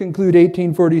when they conclude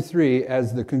 1843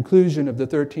 as the conclusion of the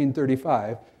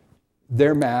 1335,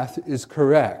 their math is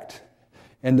correct.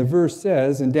 And the verse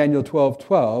says in Daniel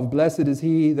 12:12, blessed is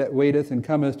he that waiteth and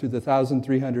cometh to the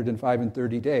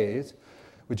 1,330 days,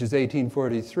 which is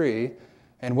 1843.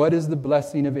 And what is the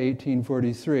blessing of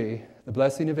 1843? The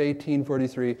blessing of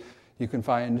 1843 you can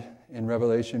find in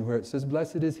Revelation where it says,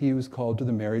 blessed is he who is called to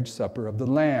the marriage supper of the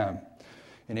Lamb.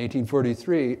 In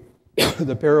 1843,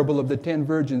 the parable of the 10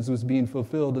 virgins was being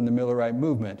fulfilled in the Millerite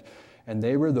movement. And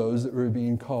they were those that were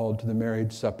being called to the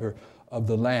marriage supper of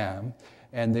the Lamb.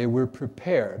 And they were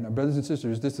prepared. Now, brothers and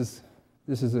sisters, this is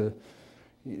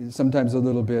sometimes a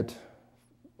little bit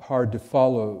hard to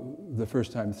follow the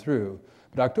first time through.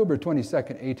 But October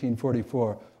 22nd,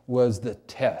 1844 was the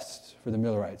test for the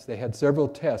Millerites. They had several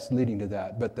tests leading to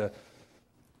that. But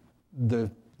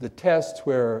the test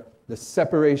where the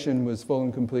separation was full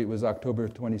and complete was October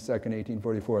 22nd,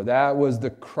 1844. That was the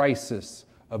crisis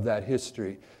of that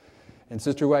history. And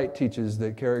Sister White teaches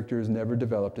that character is never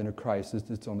developed in a crisis,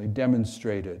 it's only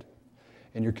demonstrated.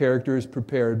 And your character is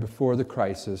prepared before the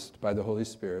crisis by the Holy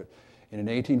Spirit. And in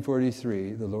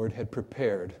 1843, the Lord had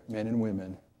prepared men and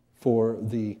women for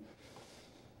the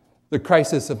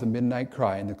crisis of the midnight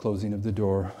cry and the closing of the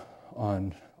door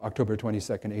on October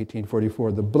 22nd,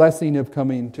 1844. The blessing of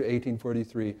coming to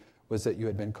 1843 was that you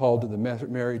had been called to the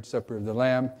marriage supper of the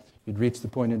Lamb. You'd reached the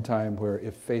point in time where,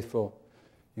 if faithful,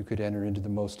 you could enter into the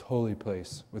most holy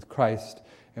place with Christ.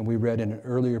 And we read in an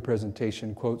earlier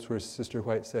presentation quotes where Sister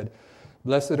White said,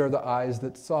 blessed are the eyes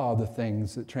that saw the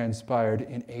things that transpired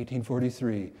in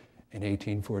 1843 and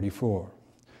 1844.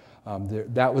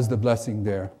 That was the blessing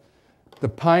there. The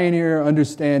pioneer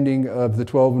understanding of the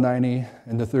 1290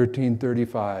 and the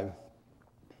 1335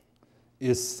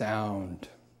 is sound.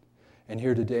 And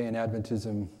here today in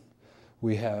Adventism,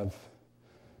 we have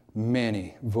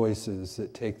many voices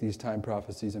that take these time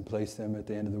prophecies and place them at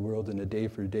the end of the world in a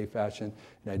day-for-day fashion.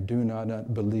 And I do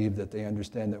not believe that they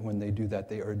understand that when they do that,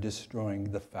 they are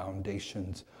destroying the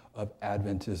foundations of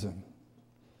Adventism.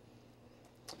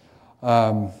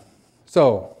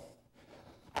 So,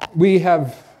 we've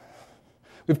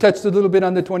touched a little bit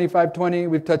on the 2520.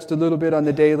 We've touched a little bit on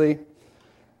the daily,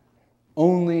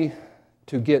 only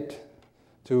to get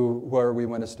to where we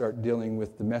want to start dealing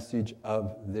with the message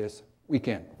of this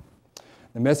weekend.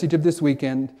 The message of this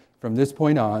weekend, from this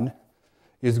point on,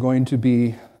 is going to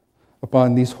be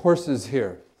upon these horses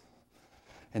here.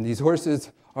 And these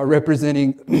horses are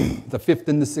representing the fifth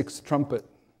and the sixth trumpet.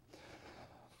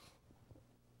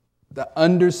 The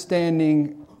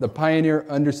pioneer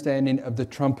understanding of the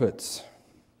trumpets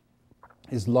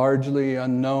is largely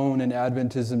unknown in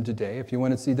Adventism today. If you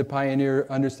want to see the pioneer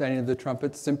understanding of the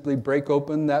trumpets, simply break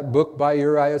open that book by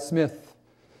Uriah Smith.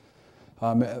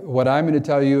 What I'm going to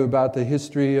tell you about the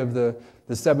history of the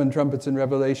seven trumpets in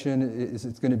Revelation is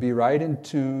it's going to be right in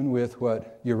tune with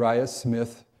what Uriah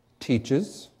Smith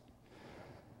teaches,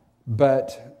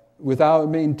 but without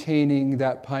maintaining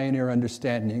that pioneer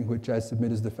understanding, which I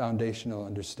submit is the foundational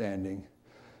understanding.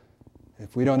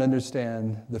 If we don't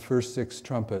understand the first six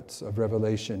trumpets of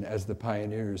Revelation as the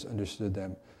pioneers understood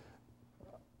them,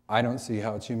 I don't see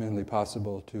how it's humanly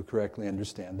possible to correctly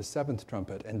understand the seventh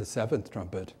trumpet. And the seventh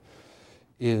trumpet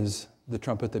is the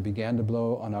trumpet that began to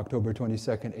blow on October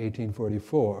 22nd,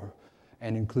 1844,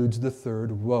 and includes the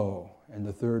third woe. And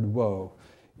the third woe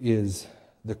is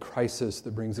the crisis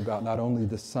that brings about not only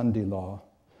the Sunday law,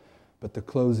 but the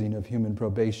closing of human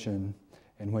probation.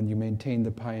 And when you maintain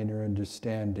the pioneer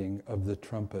understanding of the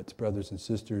trumpets, brothers and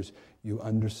sisters, you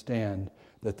understand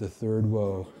that the third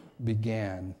woe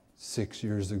began 6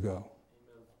 years ago.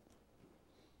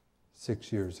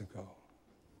 6 years ago.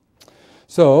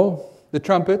 So, the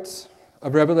trumpets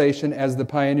of Revelation, as the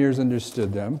pioneers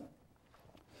understood them,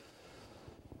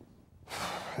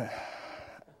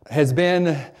 it's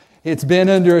been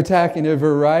under attack in a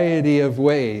variety of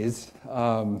ways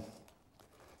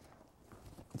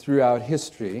throughout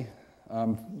history.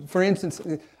 For instance,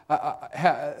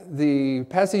 the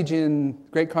passage in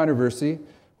Great Controversy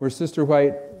where Sister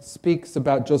White speaks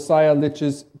about Josiah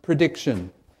Litch's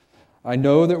prediction. I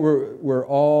know that we're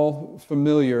all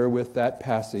familiar with that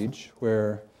passage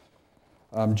where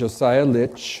Josiah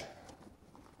Litch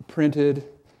printed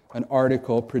an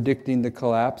article predicting the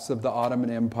collapse of the Ottoman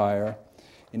Empire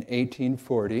in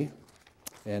 1840,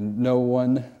 and no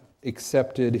one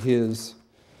accepted his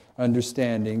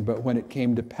understanding, but when it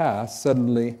came to pass,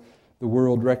 suddenly the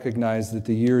world recognized that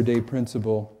the year-day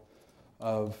principle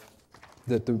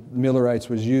that the Millerites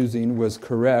was using was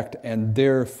correct, and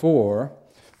therefore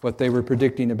what they were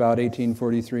predicting about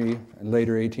 1843 and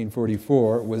later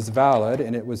 1844 was valid,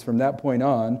 and it was from that point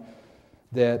on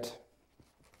that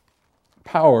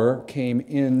power came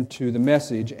into the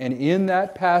message. And in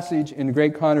that passage in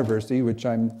Great Controversy, which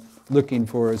I'm looking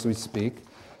for as we speak,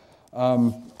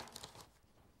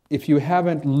 if you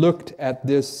haven't looked at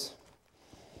this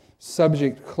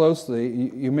subject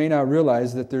closely, you may not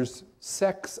realize that there's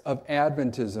sects of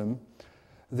Adventism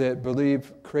that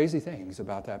believe crazy things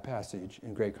about that passage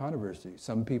in Great Controversy.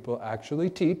 Some people actually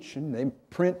teach, and they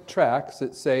print tracts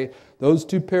that say those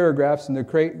two paragraphs in the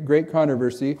Great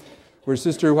Controversy where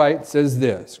Sister White says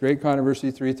this, Great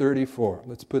Controversy 334.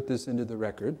 Let's put this into the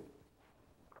record.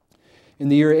 In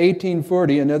the year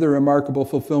 1840, another remarkable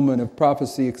fulfillment of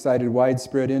prophecy excited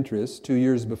widespread interest. 2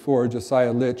 years before,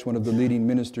 Josiah Litch, one of the leading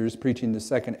ministers preaching the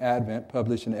Second Advent,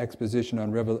 published an exposition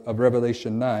of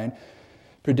Revelation 9,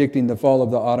 predicting the fall of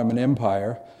the Ottoman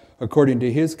Empire. According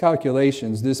to his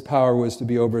calculations, this power was to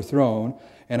be overthrown,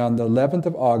 and on the 11th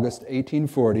of August,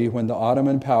 1840, when the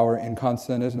Ottoman power in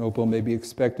Constantinople may be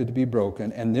expected to be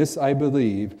broken, and this, I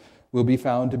believe, will be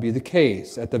found to be the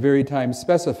case. At the very time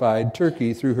specified,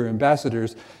 Turkey, through her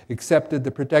ambassadors, accepted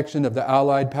the protection of the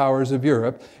Allied powers of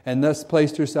Europe and thus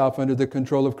placed herself under the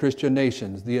control of Christian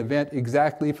nations. The event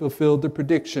exactly fulfilled the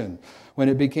prediction. When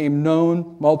it became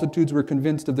known, multitudes were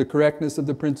convinced of the correctness of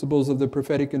the principles of the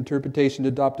prophetic interpretation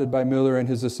adopted by Miller and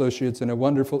his associates, and a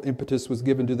wonderful impetus was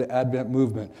given to the Advent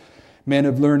movement. Men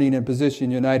of learning and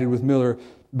position united with Miller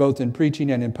both in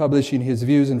preaching and in publishing his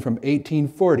views, and from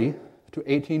 1840 to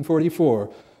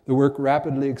 1844, the work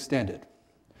rapidly extended.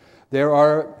 There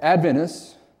are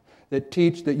Adventists that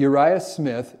teach that Uriah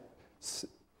Smith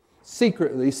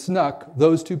secretly snuck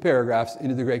those two paragraphs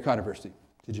into the Great Controversy.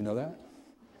 Did you know that?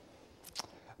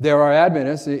 There are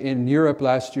Adventists in Europe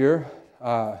last year,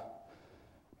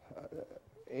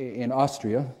 in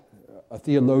Austria, a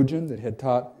theologian that had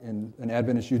taught in an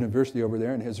Adventist university over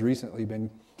there and has recently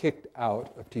been kicked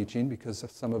out of teaching because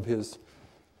of some of his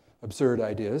absurd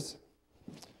ideas.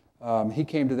 He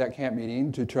came to that camp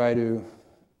meeting to try to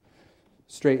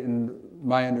straighten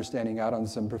my understanding out on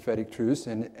some prophetic truths,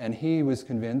 and he was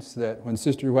convinced that when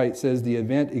Sister White says the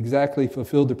event exactly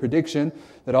fulfilled the prediction,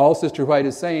 that all Sister White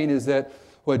is saying is that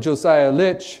what Josiah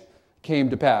Litch came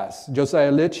to pass.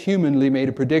 Josiah Litch humanly made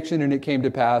a prediction and it came to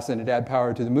pass and it had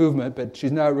power to the movement, but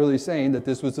she's not really saying that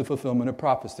this was the fulfillment of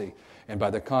prophecy. And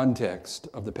by the context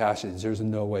of the passage, there's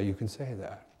no way you can say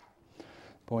that. The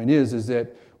point is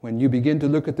that when you begin to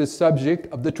look at this subject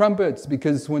of the trumpets,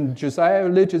 because when Josiah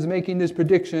Litch is making this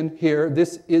prediction here,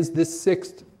 this is the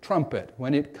sixth trumpet.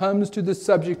 When it comes to the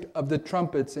subject of the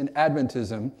trumpets in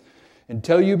Adventism,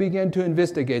 until you begin to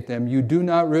investigate them, you do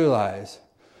not realize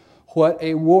what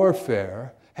a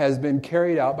warfare has been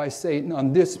carried out by Satan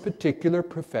on this particular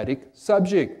prophetic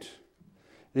subject.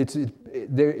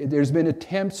 There's been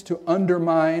attempts to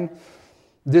undermine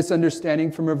this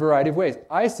understanding from a variety of ways.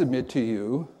 I submit to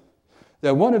you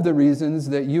that one of the reasons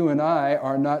that you and I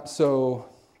are not so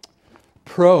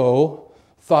pro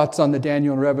thoughts on the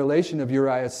Daniel and Revelation of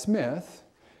Uriah Smith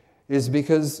is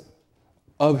because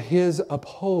of his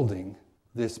upholding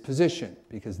this position.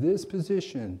 Because this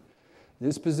position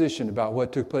about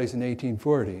what took place in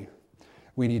 1840,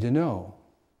 we need to know.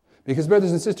 Because,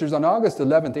 brothers and sisters, on August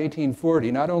 11th,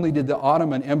 1840, not only did the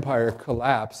Ottoman Empire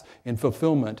collapse in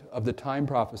fulfillment of the time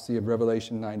prophecy of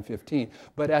Revelation 9:15,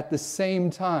 but at the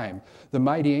same time, the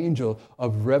mighty angel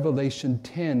of Revelation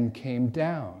 10 came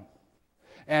down.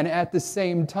 And at the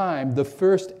same time, the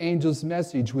first angel's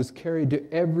message was carried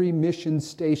to every mission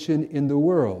station in the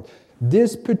world.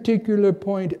 This particular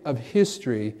point of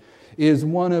history is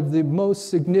one of the most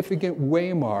significant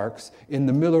waymarks in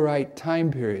the Millerite time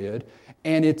period,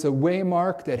 and it's a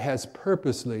waymark that has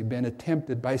purposely been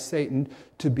attempted by Satan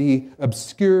to be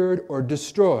obscured or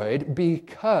destroyed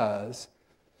because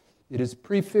it is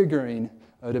prefiguring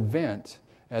an event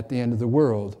at the end of the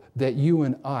world that you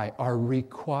and I are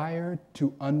required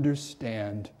to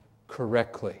understand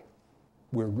correctly.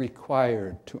 We're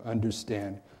required to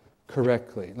understand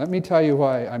correctly. Let me tell you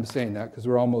why I'm saying that, because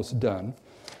we're almost done.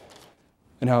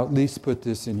 And I'll at least put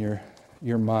this in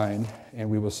your mind, and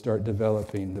we will start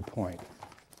developing the point.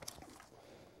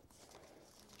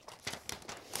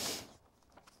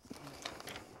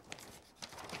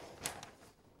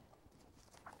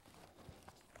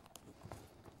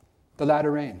 The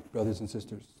latter rain, brothers and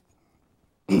sisters.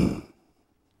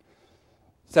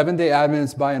 Seventh-day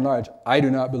Adventists, by and large, I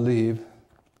do not believe,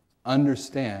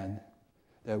 understand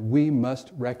that we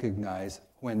must recognize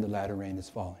when the latter rain is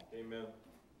falling. Amen.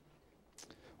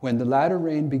 When the latter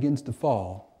rain begins to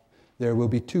fall, there will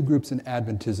be two groups in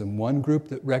Adventism. One group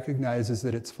that recognizes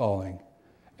that it's falling,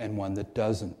 and one that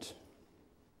doesn't.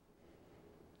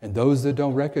 And those that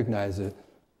don't recognize it,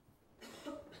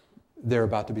 they're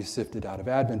about to be sifted out of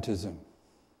Adventism.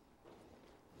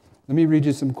 Let me read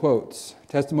you some quotes.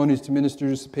 Testimonies to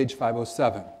Ministers, page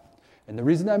 507. And the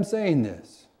reason I'm saying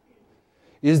this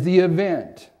is the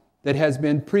event that has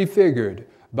been prefigured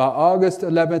by August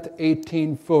 11th,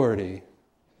 1840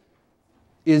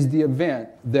 is the event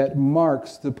that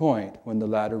marks the point when the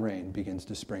latter rain begins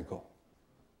to sprinkle.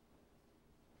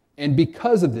 And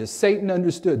because of this, Satan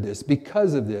understood this.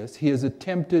 Because of this, he has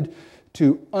attempted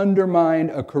to undermine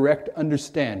a correct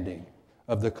understanding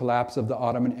of the collapse of the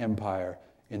Ottoman Empire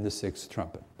in the sixth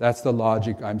trumpet. That's the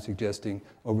logic I'm suggesting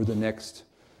over the next,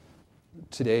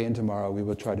 today and tomorrow, we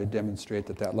will try to demonstrate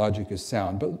that that logic is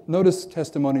sound. But notice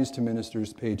Testimonies to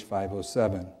Ministers, page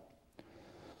 507.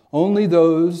 Only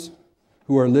those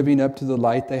who are living up to the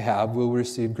light they have will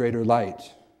receive greater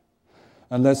light.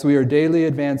 Unless we are daily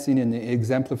advancing in the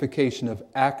exemplification of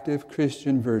active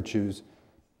Christian virtues,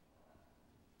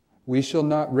 we shall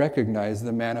not recognize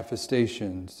the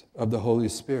manifestations of the Holy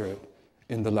Spirit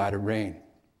in the latter rain.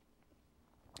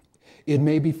 It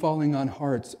may be falling on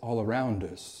hearts all around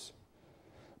us,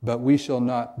 but we shall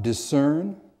not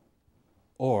discern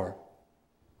or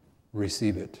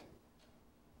receive it.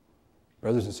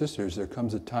 Brothers and sisters, there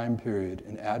comes a time period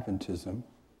in Adventism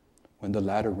when the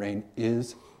latter rain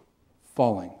is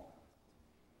falling.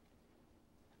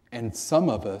 And some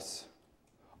of us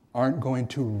aren't going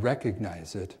to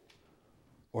recognize it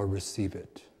or receive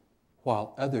it,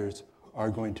 while others are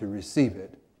going to receive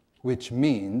it, which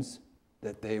means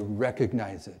that they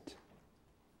recognize it.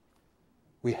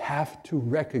 We have to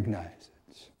recognize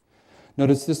it.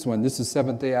 Notice this one. This is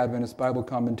Seventh-day Adventist Bible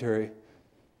Commentary,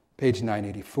 page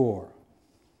 984.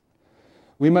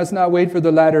 We must not wait for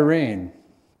the latter rain.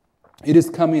 It is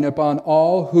coming upon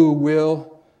all who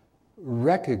will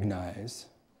recognize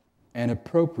and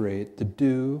appropriate the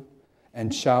dew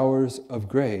and showers of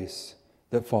grace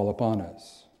that fall upon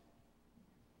us.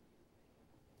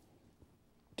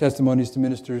 Testimonies to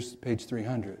Ministers, page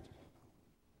 300.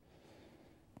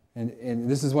 And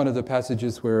this is one of the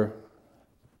passages where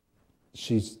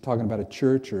she's talking about a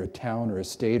church or a town or a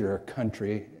state or a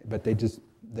country, but they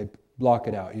block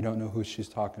it out. You don't know who she's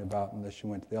talking about unless you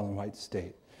went to the Ellen White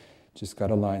State. Just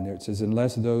got a line there. It says,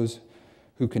 unless those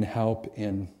who can help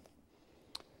in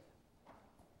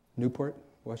Newport,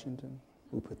 Washington?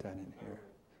 Who put that in here?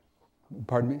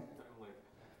 Pardon me?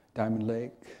 Diamond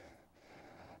Lake.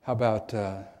 How about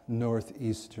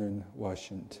northeastern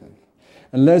Washington?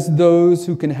 Unless those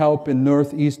who can help in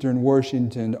northeastern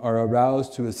Washington are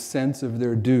aroused to a sense of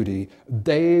their duty,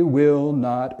 they will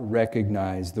not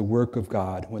recognize the work of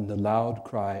God when the loud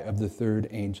cry of the third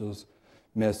angel's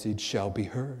message shall be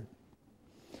heard.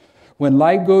 When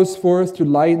light goes forth to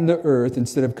lighten the earth,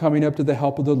 instead of coming up to the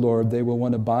help of the Lord, they will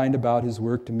want to bind about his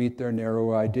work to meet their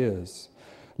narrow ideas.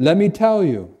 Let me tell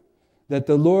you that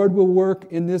the Lord will work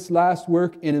in this last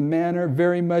work in a manner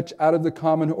very much out of the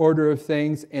common order of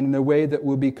things and in a way that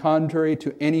will be contrary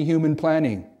to any human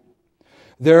planning.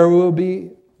 There will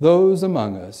be those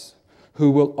among us who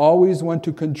will always want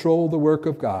to control the work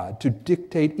of God, to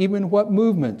dictate even what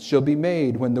movements shall be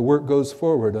made when the work goes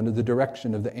forward under the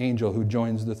direction of the angel who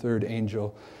joins the third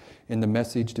angel in the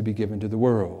message to be given to the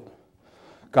world.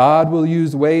 God will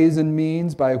use ways and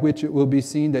means by which it will be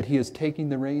seen that He is taking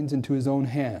the reins into His own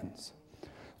hands.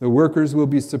 The workers will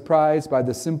be surprised by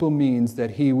the simple means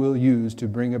that He will use to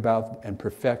bring about and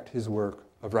perfect His work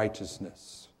of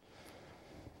righteousness.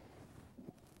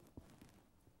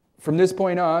 From this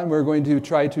point on, we're going to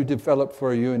try to develop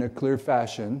for you in a clear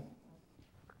fashion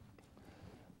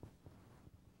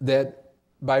that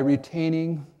by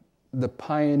retaining the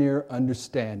pioneer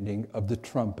understanding of the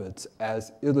trumpets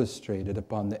as illustrated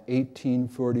upon the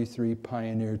 1843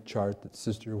 pioneer chart that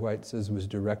Sister White says was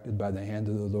directed by the hand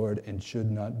of the Lord and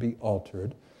should not be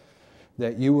altered,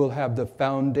 that you will have the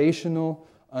foundational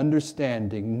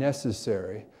understanding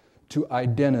necessary to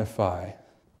identify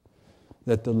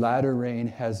that the latter rain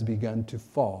has begun to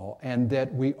fall and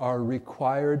that we are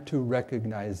required to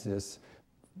recognize this,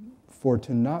 for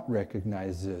to not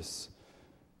recognize this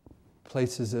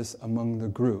places us among the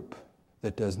group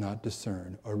that does not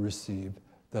discern or receive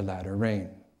the latter rain.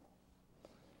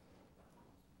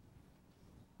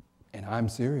 And I'm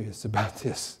serious about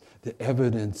this. The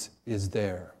evidence is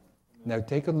there. Now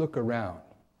take a look around.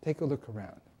 Take a look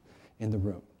around in the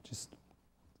room. Just,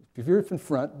 if you're in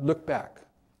front, look back.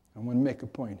 I want to make a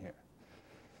point here.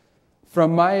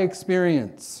 From my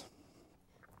experience,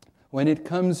 when it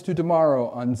comes to tomorrow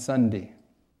on Sunday,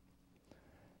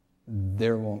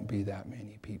 there won't be that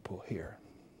many people here.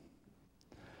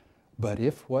 But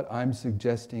if what I'm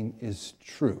suggesting is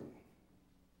true,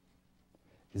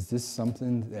 is this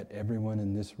something that everyone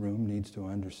in this room needs to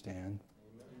understand?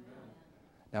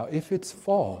 Now, if it's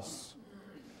false,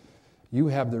 you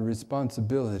have the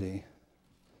responsibility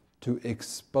to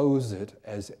expose it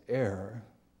as error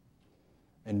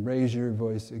and raise your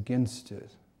voice against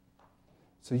it.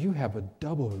 So you have a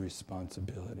double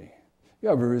responsibility. You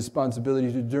have a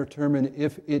responsibility to determine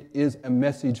if it is a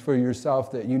message for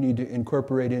yourself that you need to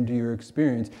incorporate into your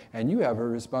experience, and you have a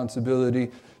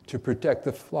responsibility to protect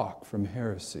the flock from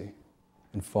heresy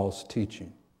and false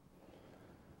teaching.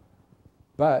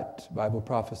 But Bible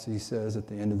prophecy says at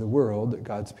the end of the world that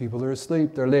God's people are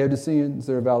asleep. They're Laodiceans.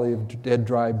 They're a valley of dead,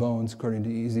 dry bones, according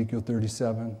to Ezekiel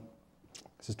 37.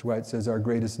 Sister White says our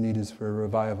greatest need is for a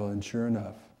revival, and sure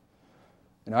enough.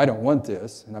 And I don't want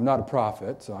this, and I'm not a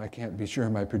prophet, so I can't be sure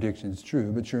my prediction is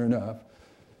true, but sure enough,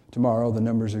 tomorrow the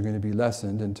numbers are going to be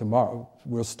lessened, and tomorrow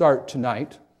we'll start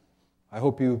tonight. I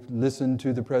hope you listen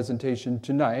to the presentation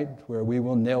tonight, where we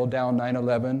will nail down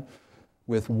 9/11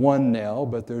 with one nail,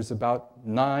 but there's about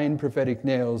 9 prophetic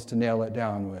nails to nail it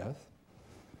down with.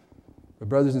 But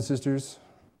brothers and sisters,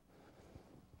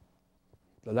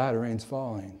 the latter rain's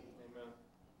falling. Amen.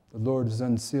 The Lord is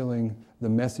unsealing the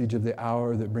message of the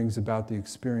hour that brings about the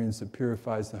experience that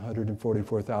purifies the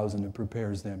 144,000 and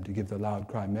prepares them to give the loud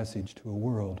cry message to a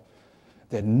world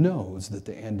that knows that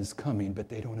the end is coming, but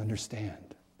they don't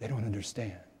understand. They don't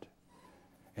understand.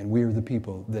 And we are the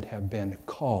people that have been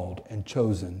called and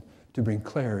chosen to bring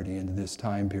clarity into this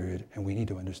time period, and we need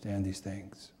to understand these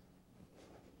things.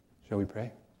 Shall we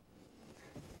pray?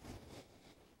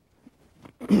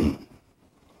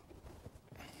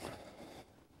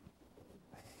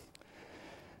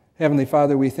 Heavenly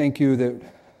Father, we thank you that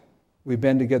we've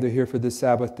been together here for this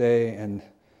Sabbath day and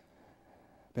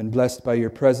been blessed by your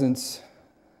presence.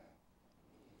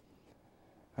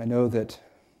 I know that,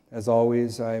 as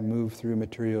always, I move through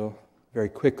material very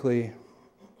quickly.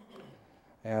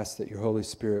 I ask that your Holy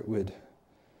Spirit would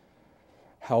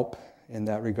help in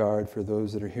that regard for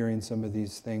those that are hearing some of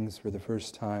these things for the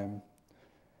first time,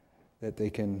 that they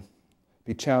can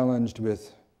be challenged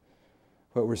with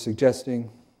what we're suggesting,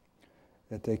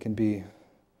 that they can be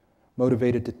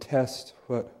motivated to test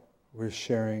what we're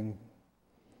sharing.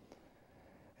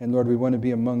 And Lord, we want to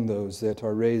be among those that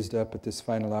are raised up at this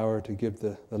final hour to give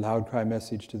the loud cry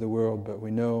message to the world, but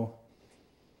we know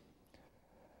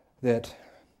that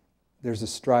there's a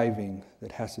striving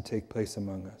that has to take place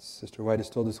among us. Sister White has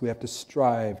told us we have to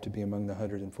strive to be among the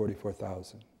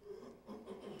 144,000.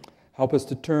 Help us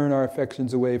to turn our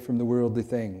affections away from the worldly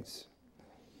things.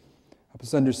 Help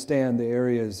us understand the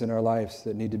areas in our lives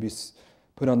that need to be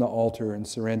put on the altar and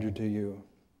surrendered to you.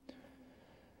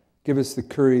 Give us the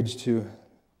courage to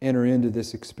enter into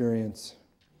this experience.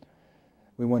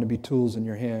 We want to be tools in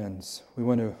your hands. We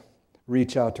want to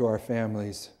reach out to our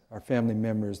families, our family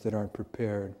members that aren't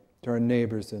prepared. to our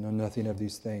neighbors that know nothing of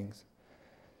these things.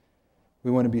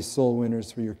 We want to be soul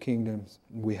winners for your kingdoms.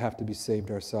 We have to be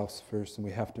saved ourselves first, and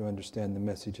we have to understand the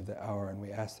message of the hour, and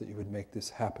we ask that you would make this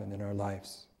happen in our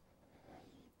lives.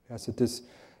 We ask that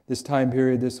this time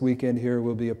period, this weekend here,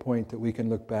 will be a point that we can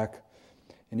look back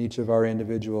in each of our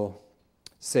individual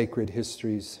sacred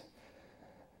histories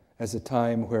as a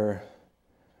time where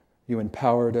you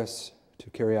empowered us to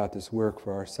carry out this work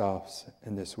for ourselves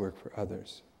and this work for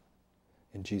others.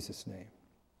 In Jesus' name,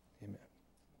 amen.